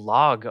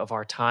log of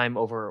our time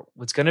over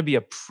what's going to be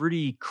a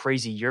pretty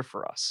crazy year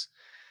for us.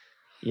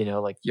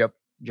 Like Yep.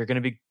 you're going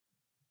to be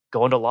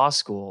going to law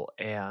school,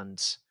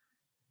 and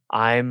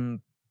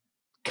I'm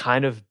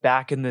kind of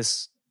back in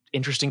this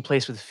interesting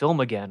place with film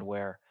again,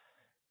 where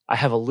I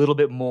have a little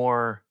bit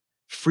more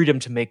freedom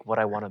to make what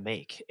I want to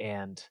make.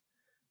 And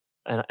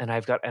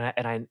I've got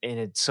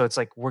and so it's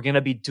like we're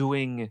gonna be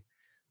doing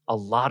a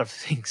lot of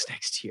things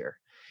next year.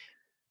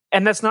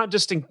 And that's not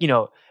just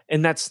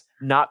and that's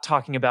not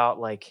talking about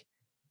like,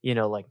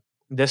 like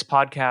this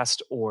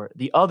podcast or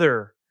the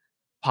other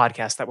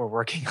podcast that we're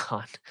working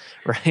on,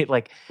 right?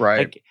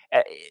 Right.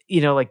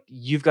 Like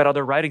you've got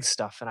other writing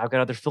stuff and I've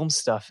got other film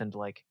stuff, and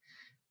like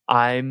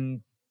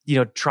I'm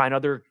trying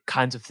other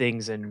kinds of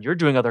things and you're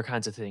doing other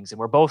kinds of things, and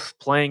we're both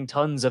playing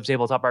tons of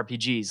tabletop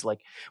RPGs.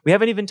 Like we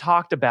haven't even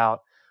talked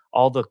about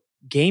all the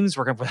games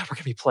we're gonna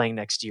be playing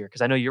next year,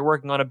 because I know you're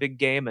working on a big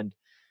game, and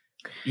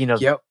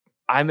Yep.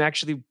 I'm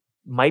actually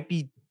might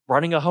be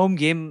running a home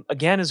game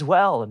again as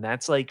well, and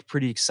that's like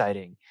pretty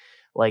exciting.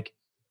 Like,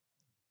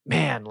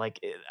 man, like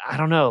I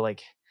don't know,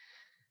 like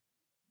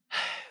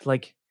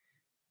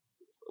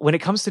when it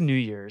comes to New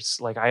Year's,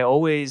 like I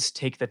always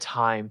take the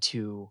time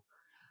to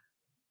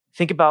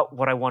think about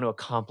what I want to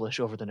accomplish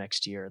over the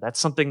next year. That's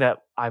something that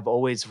I've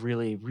always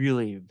really,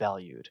 really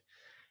valued.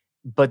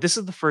 But this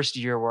is the first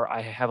year where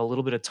I have a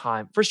little bit of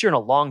time, first year in a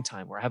long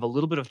time, where I have a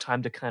little bit of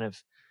time to kind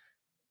of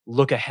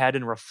look ahead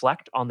and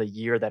reflect on the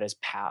year that has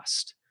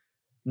passed.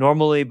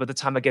 Normally, by the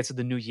time I get to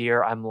the new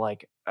year, I'm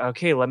like,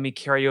 okay, let me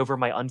carry over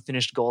my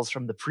unfinished goals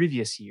from the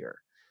previous year.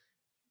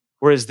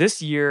 Whereas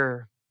this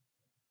year,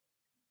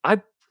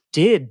 I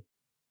did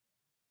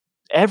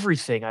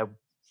everything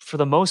for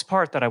the most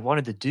part, that I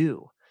wanted to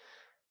do.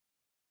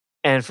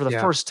 And for the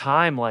Yeah. first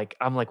time, like,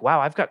 I'm like, wow,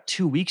 I've got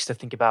 2 weeks to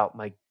think about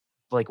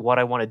like what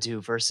I want to do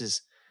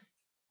versus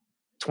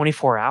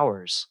 24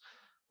 hours.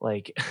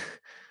 Like,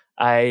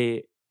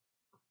 I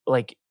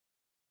like,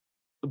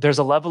 there's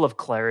a level of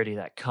clarity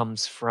that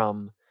comes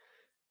from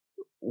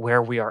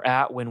where we are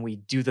at when we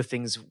do the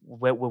things,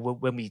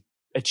 when we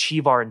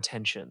achieve our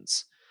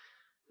intentions.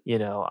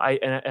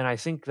 I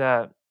think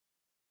that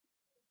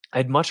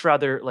I'd much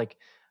rather, like,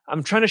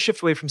 I'm trying to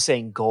shift away from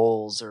saying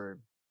goals or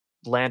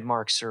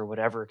landmarks or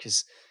whatever,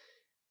 because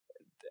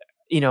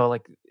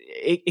like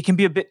it can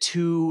be a bit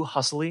too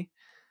hustly.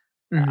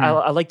 Hmm.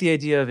 I like the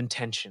idea of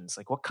intentions.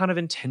 Like, what kind of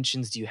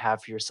intentions do you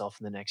have for yourself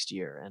in the next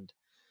year? And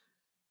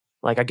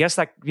like, I guess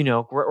that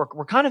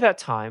we're kind of at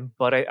time,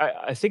 but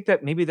I think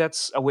that maybe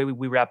that's a way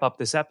we wrap up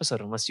this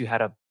episode, unless you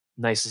had a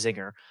nice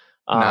zinger.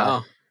 Uh,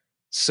 No.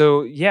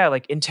 so yeah,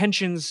 like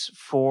intentions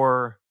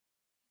for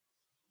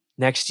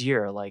next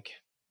year, like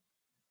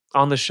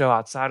on the show,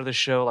 outside of the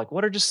show, like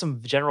what are just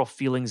some general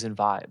feelings and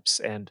vibes?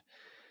 And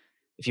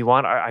if you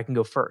want, I can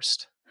go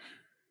first.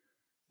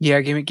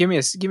 Yeah. Give me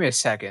a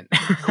second.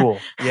 Cool.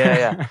 Yeah,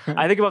 yeah.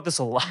 I think about this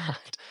a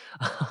lot.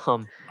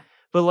 um,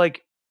 but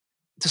like,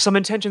 some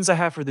intentions I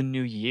have for the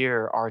new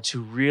year are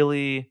to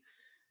really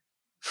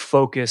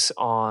focus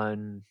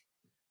on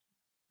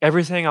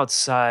everything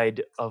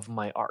outside of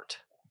my art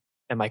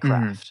and my Hmm.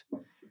 craft.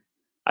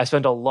 I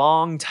spent a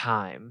long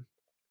time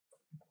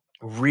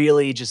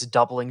really just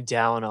doubling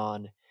down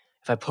on,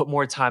 if I put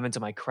more time into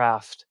my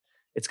craft,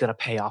 it's going to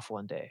pay off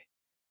one day.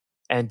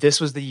 And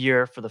this was the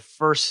year, for the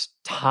first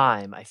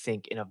time, I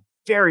think, in a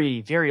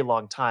very, very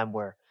long time,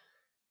 where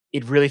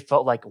it really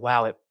felt like,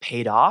 wow, it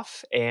paid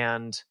off.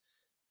 And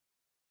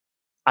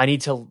I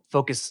need to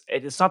focus.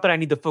 It's not that I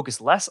need to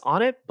focus less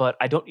on it, but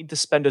I don't need to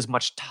spend as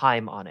much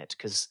time on it,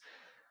 because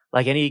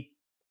like any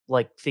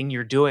like thing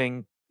you're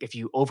doing, if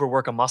you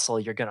overwork a muscle,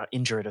 you're going to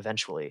injure it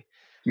eventually.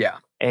 Yeah.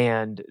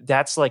 And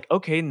that's like,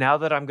 okay, now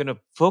that I'm going to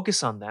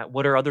focus on that,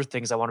 what are other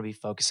things I want to be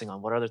focusing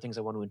on? What are other things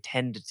I want to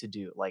intend to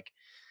do? Like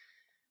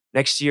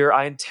next year,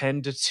 I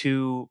intend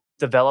to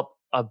develop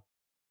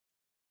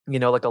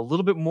like a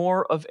little bit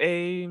more of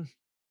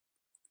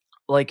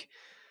like,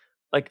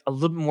 a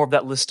little bit more of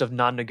that list of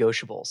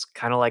non-negotiables,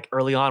 kind of like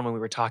early on when we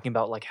were talking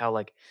about like how,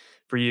 like,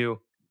 for you,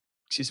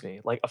 excuse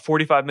me, like a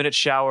 45-minute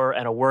shower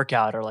and a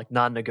workout are like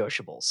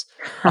non-negotiables.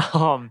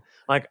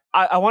 Like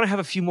I want to have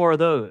a few more of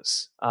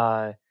those.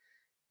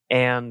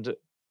 And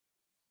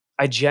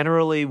I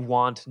generally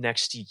want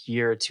next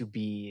year to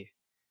be,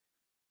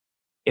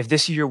 if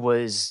this year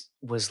was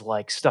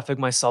like stuffing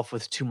myself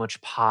with too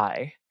much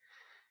pie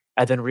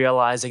and then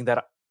realizing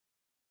that,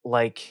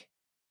 like,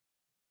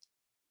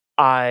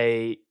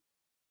 I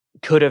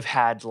could have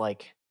had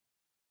like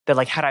that,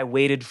 like had I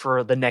waited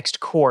for the next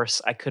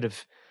course, I could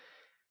have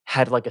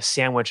had like a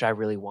sandwich I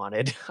really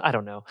wanted. I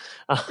don't know.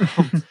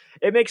 Um,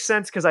 it makes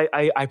sense because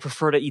I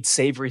prefer to eat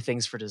savory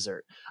things for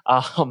dessert.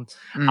 Um,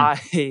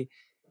 Mm.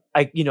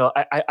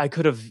 I I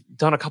could have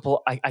done a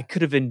couple. I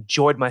could have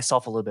enjoyed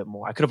myself a little bit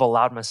more. I could have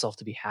allowed myself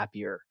to be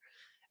happier.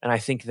 And I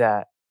think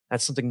that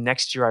that's something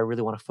next year I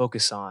really want to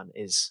focus on,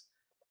 is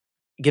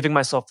giving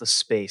myself the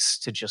space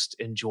to just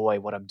enjoy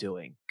what I'm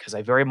doing, because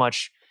I very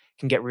much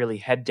can get really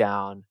head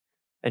down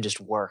and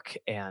just work.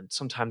 And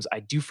sometimes I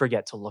do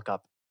forget to look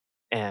up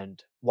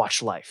and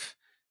watch life,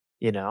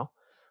 you know?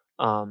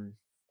 Um,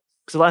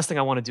 because the last thing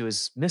I want to do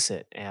is miss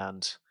it.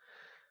 And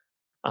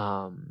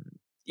um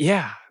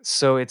yeah,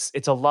 so it's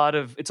a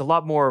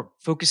lot more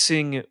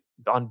focusing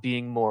on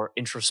being more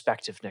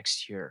introspective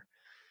next year,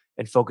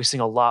 and focusing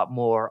a lot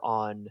more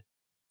on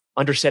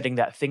understanding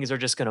that things are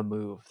just going to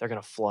move, they're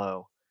going to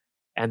flow,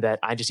 and that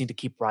I just need to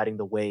keep riding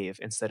the wave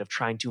instead of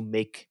trying to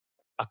make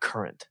a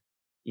current,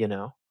 you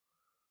know?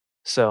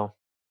 So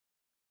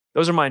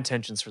those are my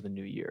intentions for the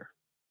new year.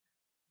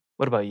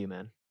 What about you,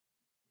 man?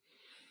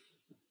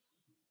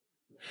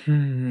 Or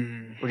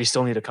do you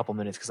still need a couple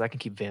minutes? Because I can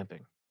keep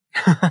vamping.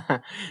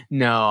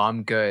 No,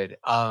 I'm good.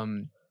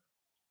 I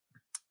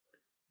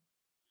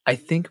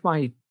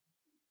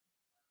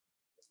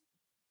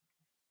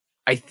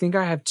think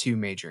I have two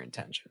major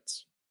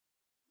intentions.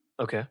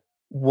 Okay.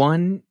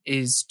 One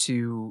is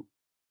to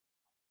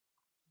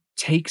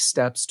take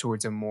steps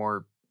towards a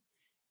more,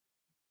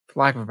 for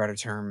lack of a better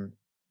term,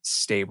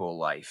 stable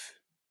life.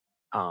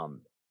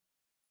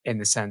 In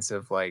the sense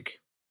of like,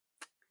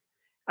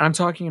 and I'm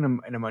talking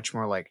in a much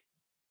more like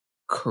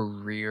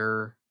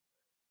career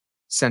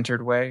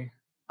centered way,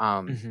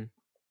 Hmm.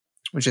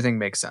 which I think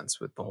makes sense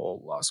with the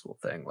whole law school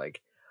thing.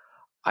 Like,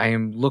 I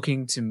am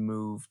looking to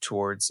move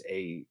towards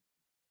a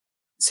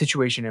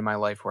situation in my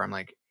life where I'm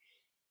like,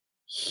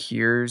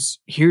 here's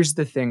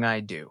the thing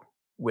I do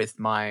with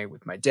my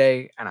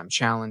day, and I'm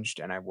challenged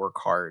and I work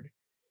hard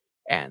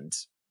and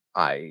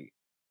I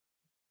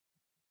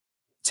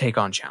take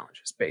on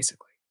challenges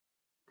basically.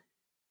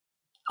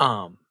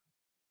 Um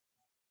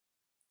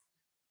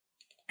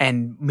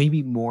and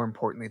maybe more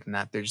importantly than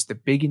that, there's the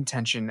big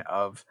intention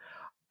of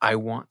I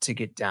want to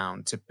get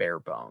down to bare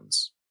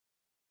bones.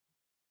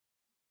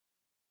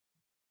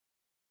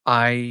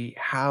 I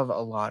have a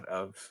lot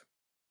of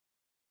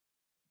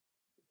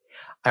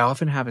I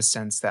often have a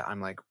sense that I'm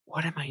like,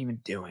 what am I even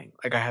doing?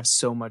 Like I have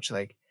so much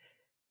like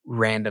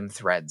random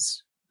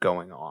threads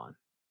going on.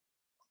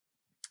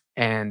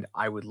 And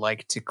I would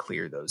like to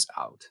clear those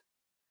out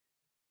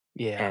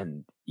Yeah.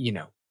 and,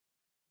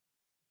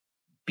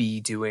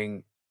 be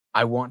doing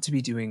I want to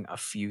be doing a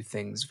few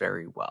things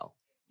very well.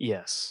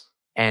 Yes.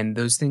 And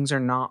those things are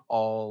not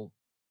all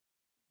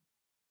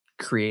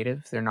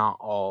creative, they're not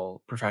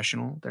all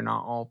professional, they're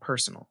not all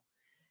personal.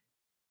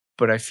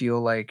 But I feel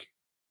like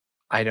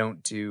I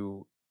don't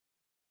do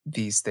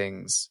these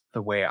things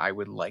the way I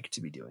would like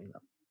to be doing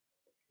them.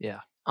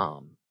 Yeah.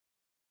 Um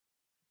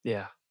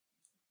Yeah.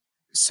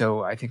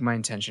 so I think my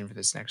intention for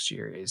this next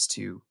year is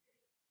to,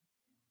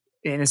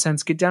 in a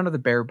sense, get down to the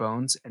bare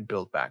bones and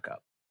build back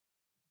up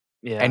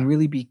Yeah. and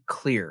really be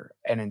clear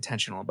and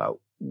intentional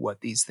about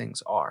what these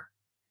things are,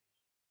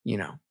 you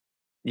know.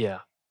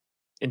 Yeah.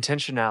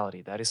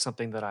 Intentionality. That is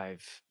something that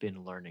I've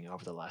been learning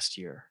over the last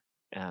year.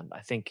 And I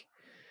think,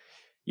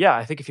 yeah,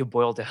 I think if you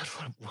boil down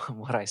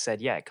what I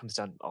said, yeah, it comes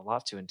down a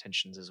lot to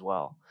intentions as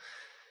well.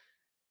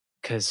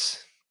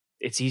 Because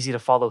it's easy to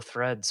follow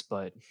threads,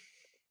 but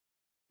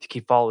if you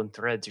keep following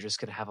threads, you're just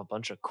going to have a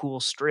bunch of cool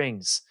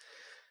strings,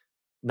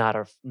 not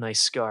a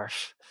nice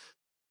scarf.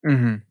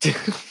 Mhm.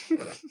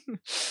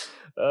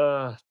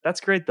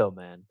 That's great though,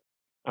 man.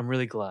 I'm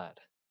really glad.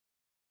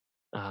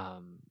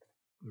 I'm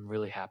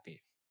really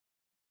happy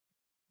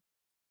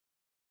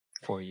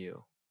for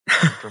you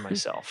and for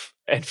myself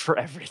and for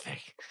everything.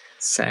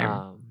 Same.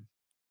 Um,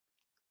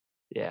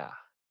 yeah,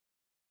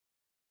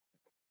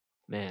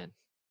 man,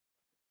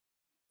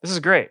 this is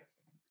great.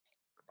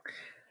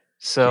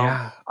 So,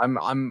 Yeah,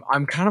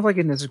 I'm kind of like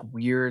in this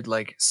weird,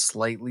 like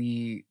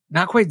slightly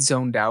not quite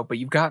zoned out, but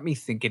you've got me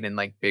thinking in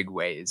like big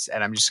ways,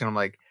 and I'm just kind of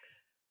like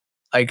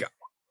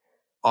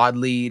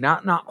oddly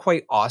not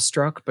quite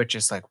awestruck, but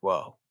just like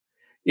whoa,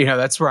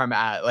 that's where I'm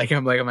at. Like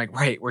I'm like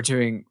right, we're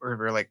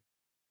like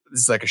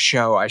this is like a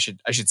show. I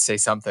should say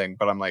something,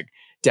 but I'm like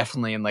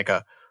definitely in like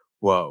a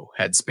whoa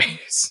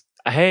headspace.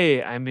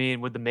 hey, I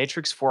mean, with the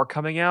Matrix 4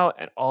 coming out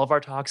and all of our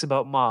talks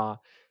about Ma,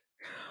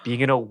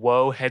 being in a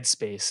whoa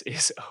headspace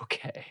is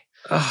okay.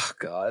 Oh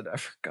God, I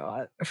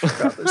forgot.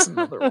 There's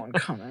another one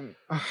coming.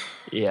 Ugh.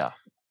 Yeah.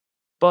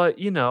 But,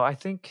 I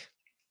think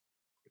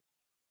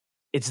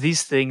it's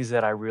these things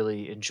that I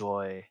really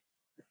enjoy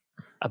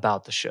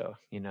about the show,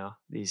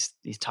 these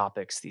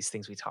topics, these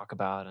things we talk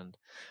about and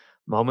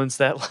moments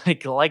that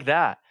like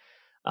that.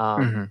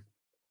 Um,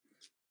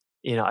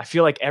 Mhm. I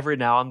feel like every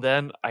now and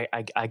then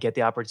I get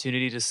the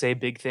opportunity to say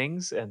big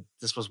things, and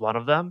this was one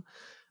of them.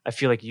 I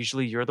feel like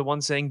usually you're the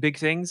one saying big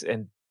things,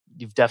 and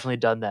you've definitely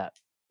done that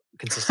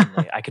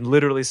consistently. I can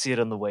literally see it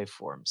in the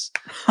waveforms.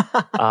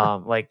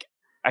 Like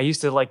I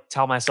used to like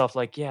tell myself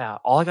like, yeah,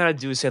 all I gotta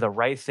do is say the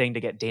right thing to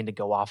get Dane to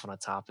go off on a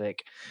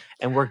topic,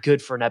 and we're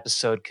good for an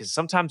episode. Because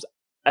sometimes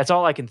that's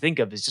all I can think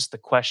of is just the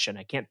question.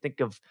 I can't think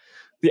of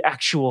the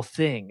actual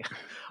thing.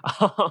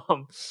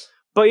 um,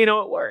 but it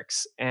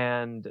works,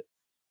 and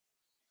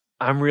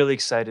I'm really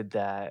excited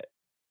that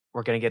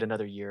we're gonna get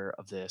another year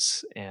of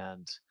this,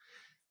 and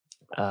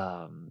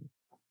um,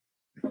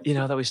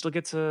 that we still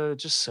get to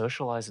just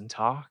socialize and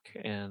talk,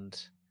 and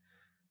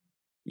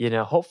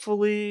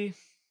hopefully,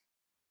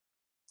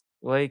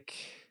 like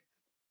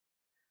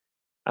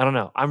I don't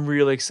know. I'm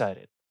really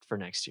excited for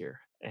next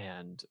year.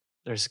 And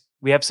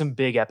we have some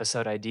big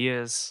episode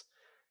ideas,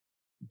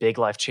 big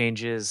life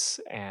changes,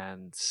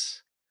 and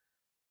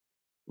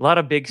a lot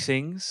of big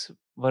things.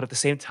 But at the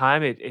same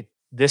time, it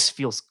this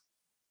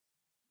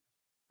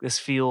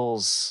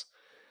feels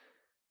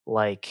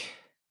like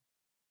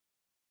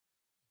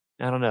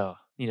I don't know.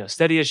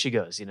 steady as she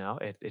goes.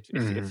 Mhm.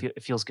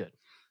 It feels good.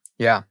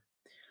 Yeah.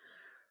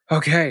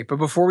 Okay, but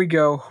before we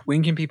go,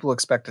 when can people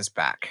expect us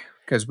back?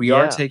 Because we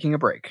are Yeah. taking a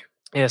break.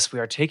 Yes, we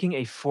are taking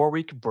a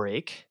 4-week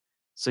break.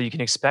 So you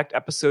can expect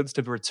episodes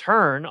to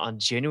return on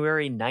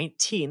January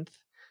 19th,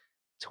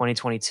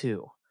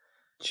 2022.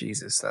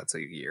 Jesus, that's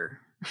a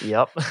year.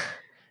 Yep.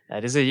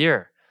 That is a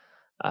year.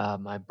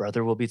 My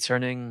brother will be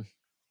turning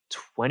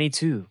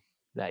 22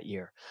 that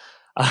year.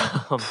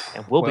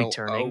 And we'll be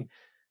turning,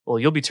 well,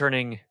 you'll be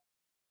turning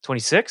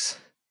 26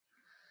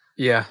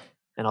 yeah.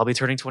 and I'll be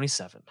turning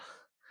 27.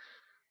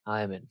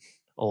 I am an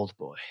old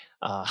boy.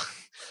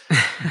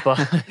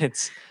 But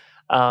it's,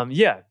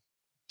 yeah,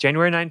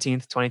 January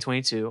 19th,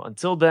 2022.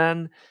 Until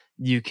then,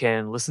 you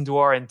can listen to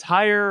our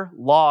entire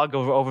log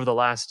over the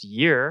last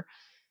year,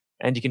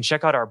 and you can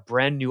check out our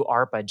brand new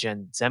art by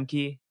Jen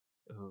Zemke,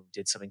 who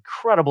did some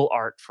incredible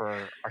art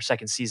for our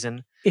second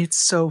season. It's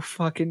so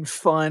fucking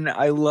fun.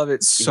 I love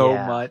it so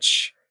Yeah.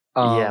 much.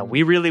 Yeah,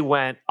 we really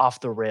went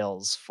off the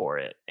rails for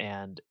it,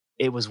 and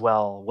it was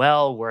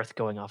well worth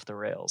going off the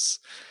rails.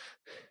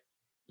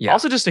 Yeah.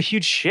 Also, just a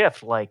huge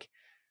shift, like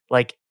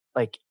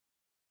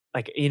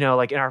in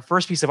our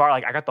first piece of art,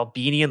 like I got the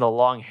beanie and the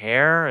long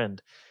hair, and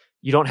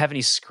you don't have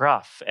any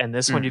scruff. And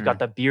this one, you've got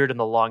the beard and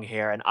the long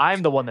hair, and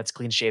I'm the one that's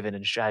clean shaven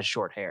and has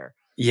short hair.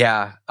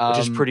 Yeah, which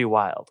is pretty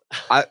wild.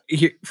 My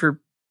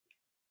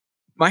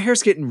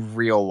hair's getting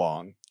real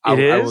long.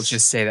 I will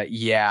just say that.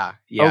 Yeah.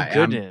 Oh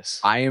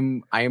goodness. I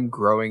am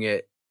growing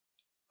it.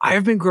 I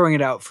have been growing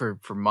it out for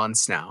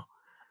months now.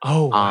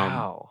 Oh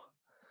wow.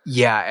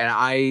 Yeah, and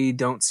I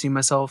don't see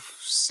myself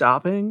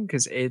stopping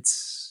because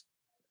it's.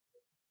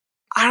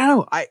 I don't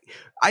know.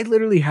 I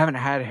literally haven't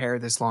had hair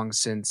this long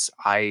since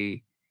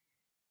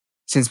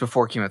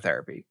before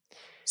chemotherapy.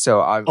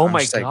 So oh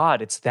my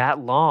god, it's that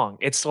long.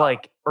 It's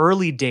like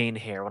early Dane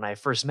hair when I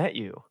first met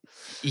you.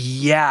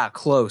 Yeah,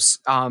 close.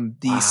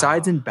 The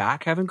sides and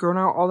back haven't grown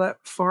out all that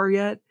far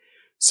yet,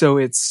 so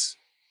it's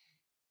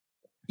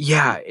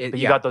but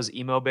you got those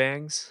emo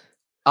bangs.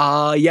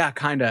 Yeah,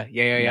 kinda.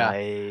 Yeah.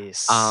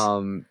 Nice.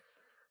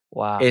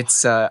 Wow.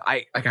 It's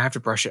I have to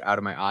brush it out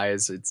of my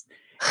eyes. It's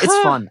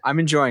fun. I'm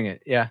enjoying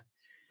it. Yeah,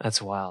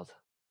 that's wild.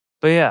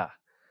 But yeah,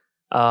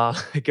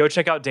 go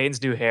check out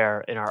Dane's new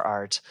hair in our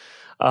art.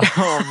 On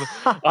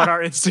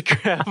our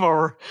Instagram,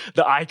 or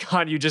the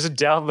icon you just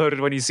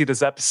downloaded when you see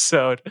this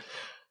episode.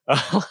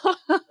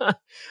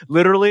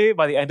 Literally,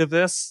 by the end of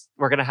this,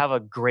 we're gonna have a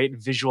great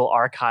visual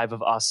archive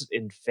of us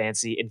in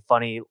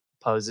funny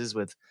poses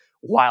with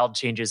wild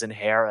changes in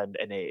hair and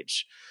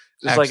age.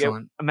 Just excellent.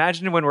 Like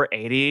imagine when we're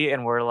 80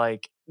 and we're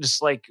like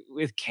just like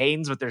with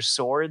canes with their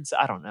swords.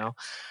 I don't know.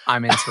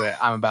 I'm into it.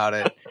 I'm about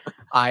it.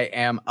 I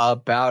am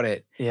about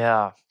it.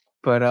 Yeah.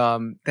 But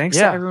thanks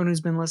to everyone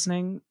who's been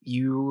listening.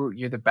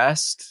 You're the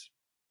best.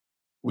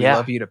 We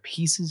love you to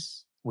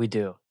pieces. We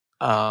do.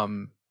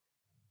 And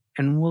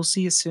we'll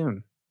see you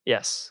soon.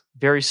 Yes,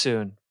 very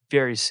soon.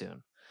 Very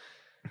soon.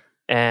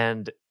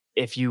 And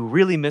if you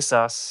really miss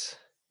us,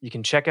 you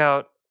can check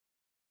out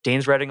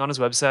Dane's writing on his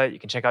website. You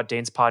can check out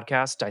Dane's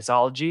podcast,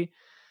 Diceology.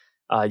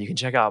 You can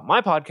check out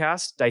my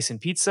podcast, Dice and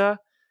Pizza.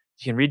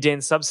 You can read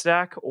Dane's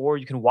Substack, or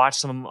you can watch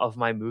some of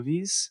my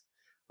movies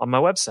on my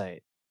website.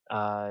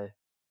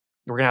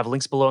 We're going to have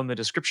links below in the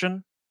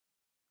description.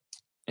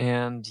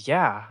 And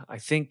yeah, I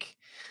think...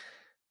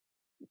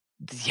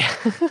 Yeah.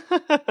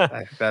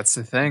 That's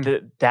the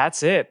thing.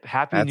 That's it.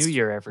 Happy New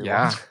Year, everyone.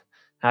 Yeah.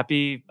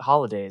 Happy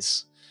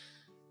holidays.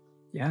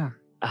 Yeah.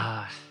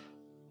 I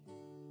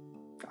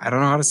don't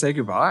know how to say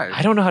goodbye.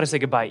 I don't know how to say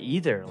goodbye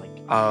either.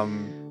 Like,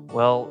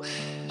 well,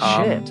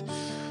 shit.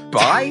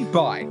 Bye.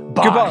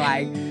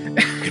 Goodbye.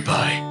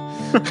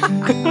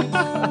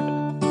 Goodbye.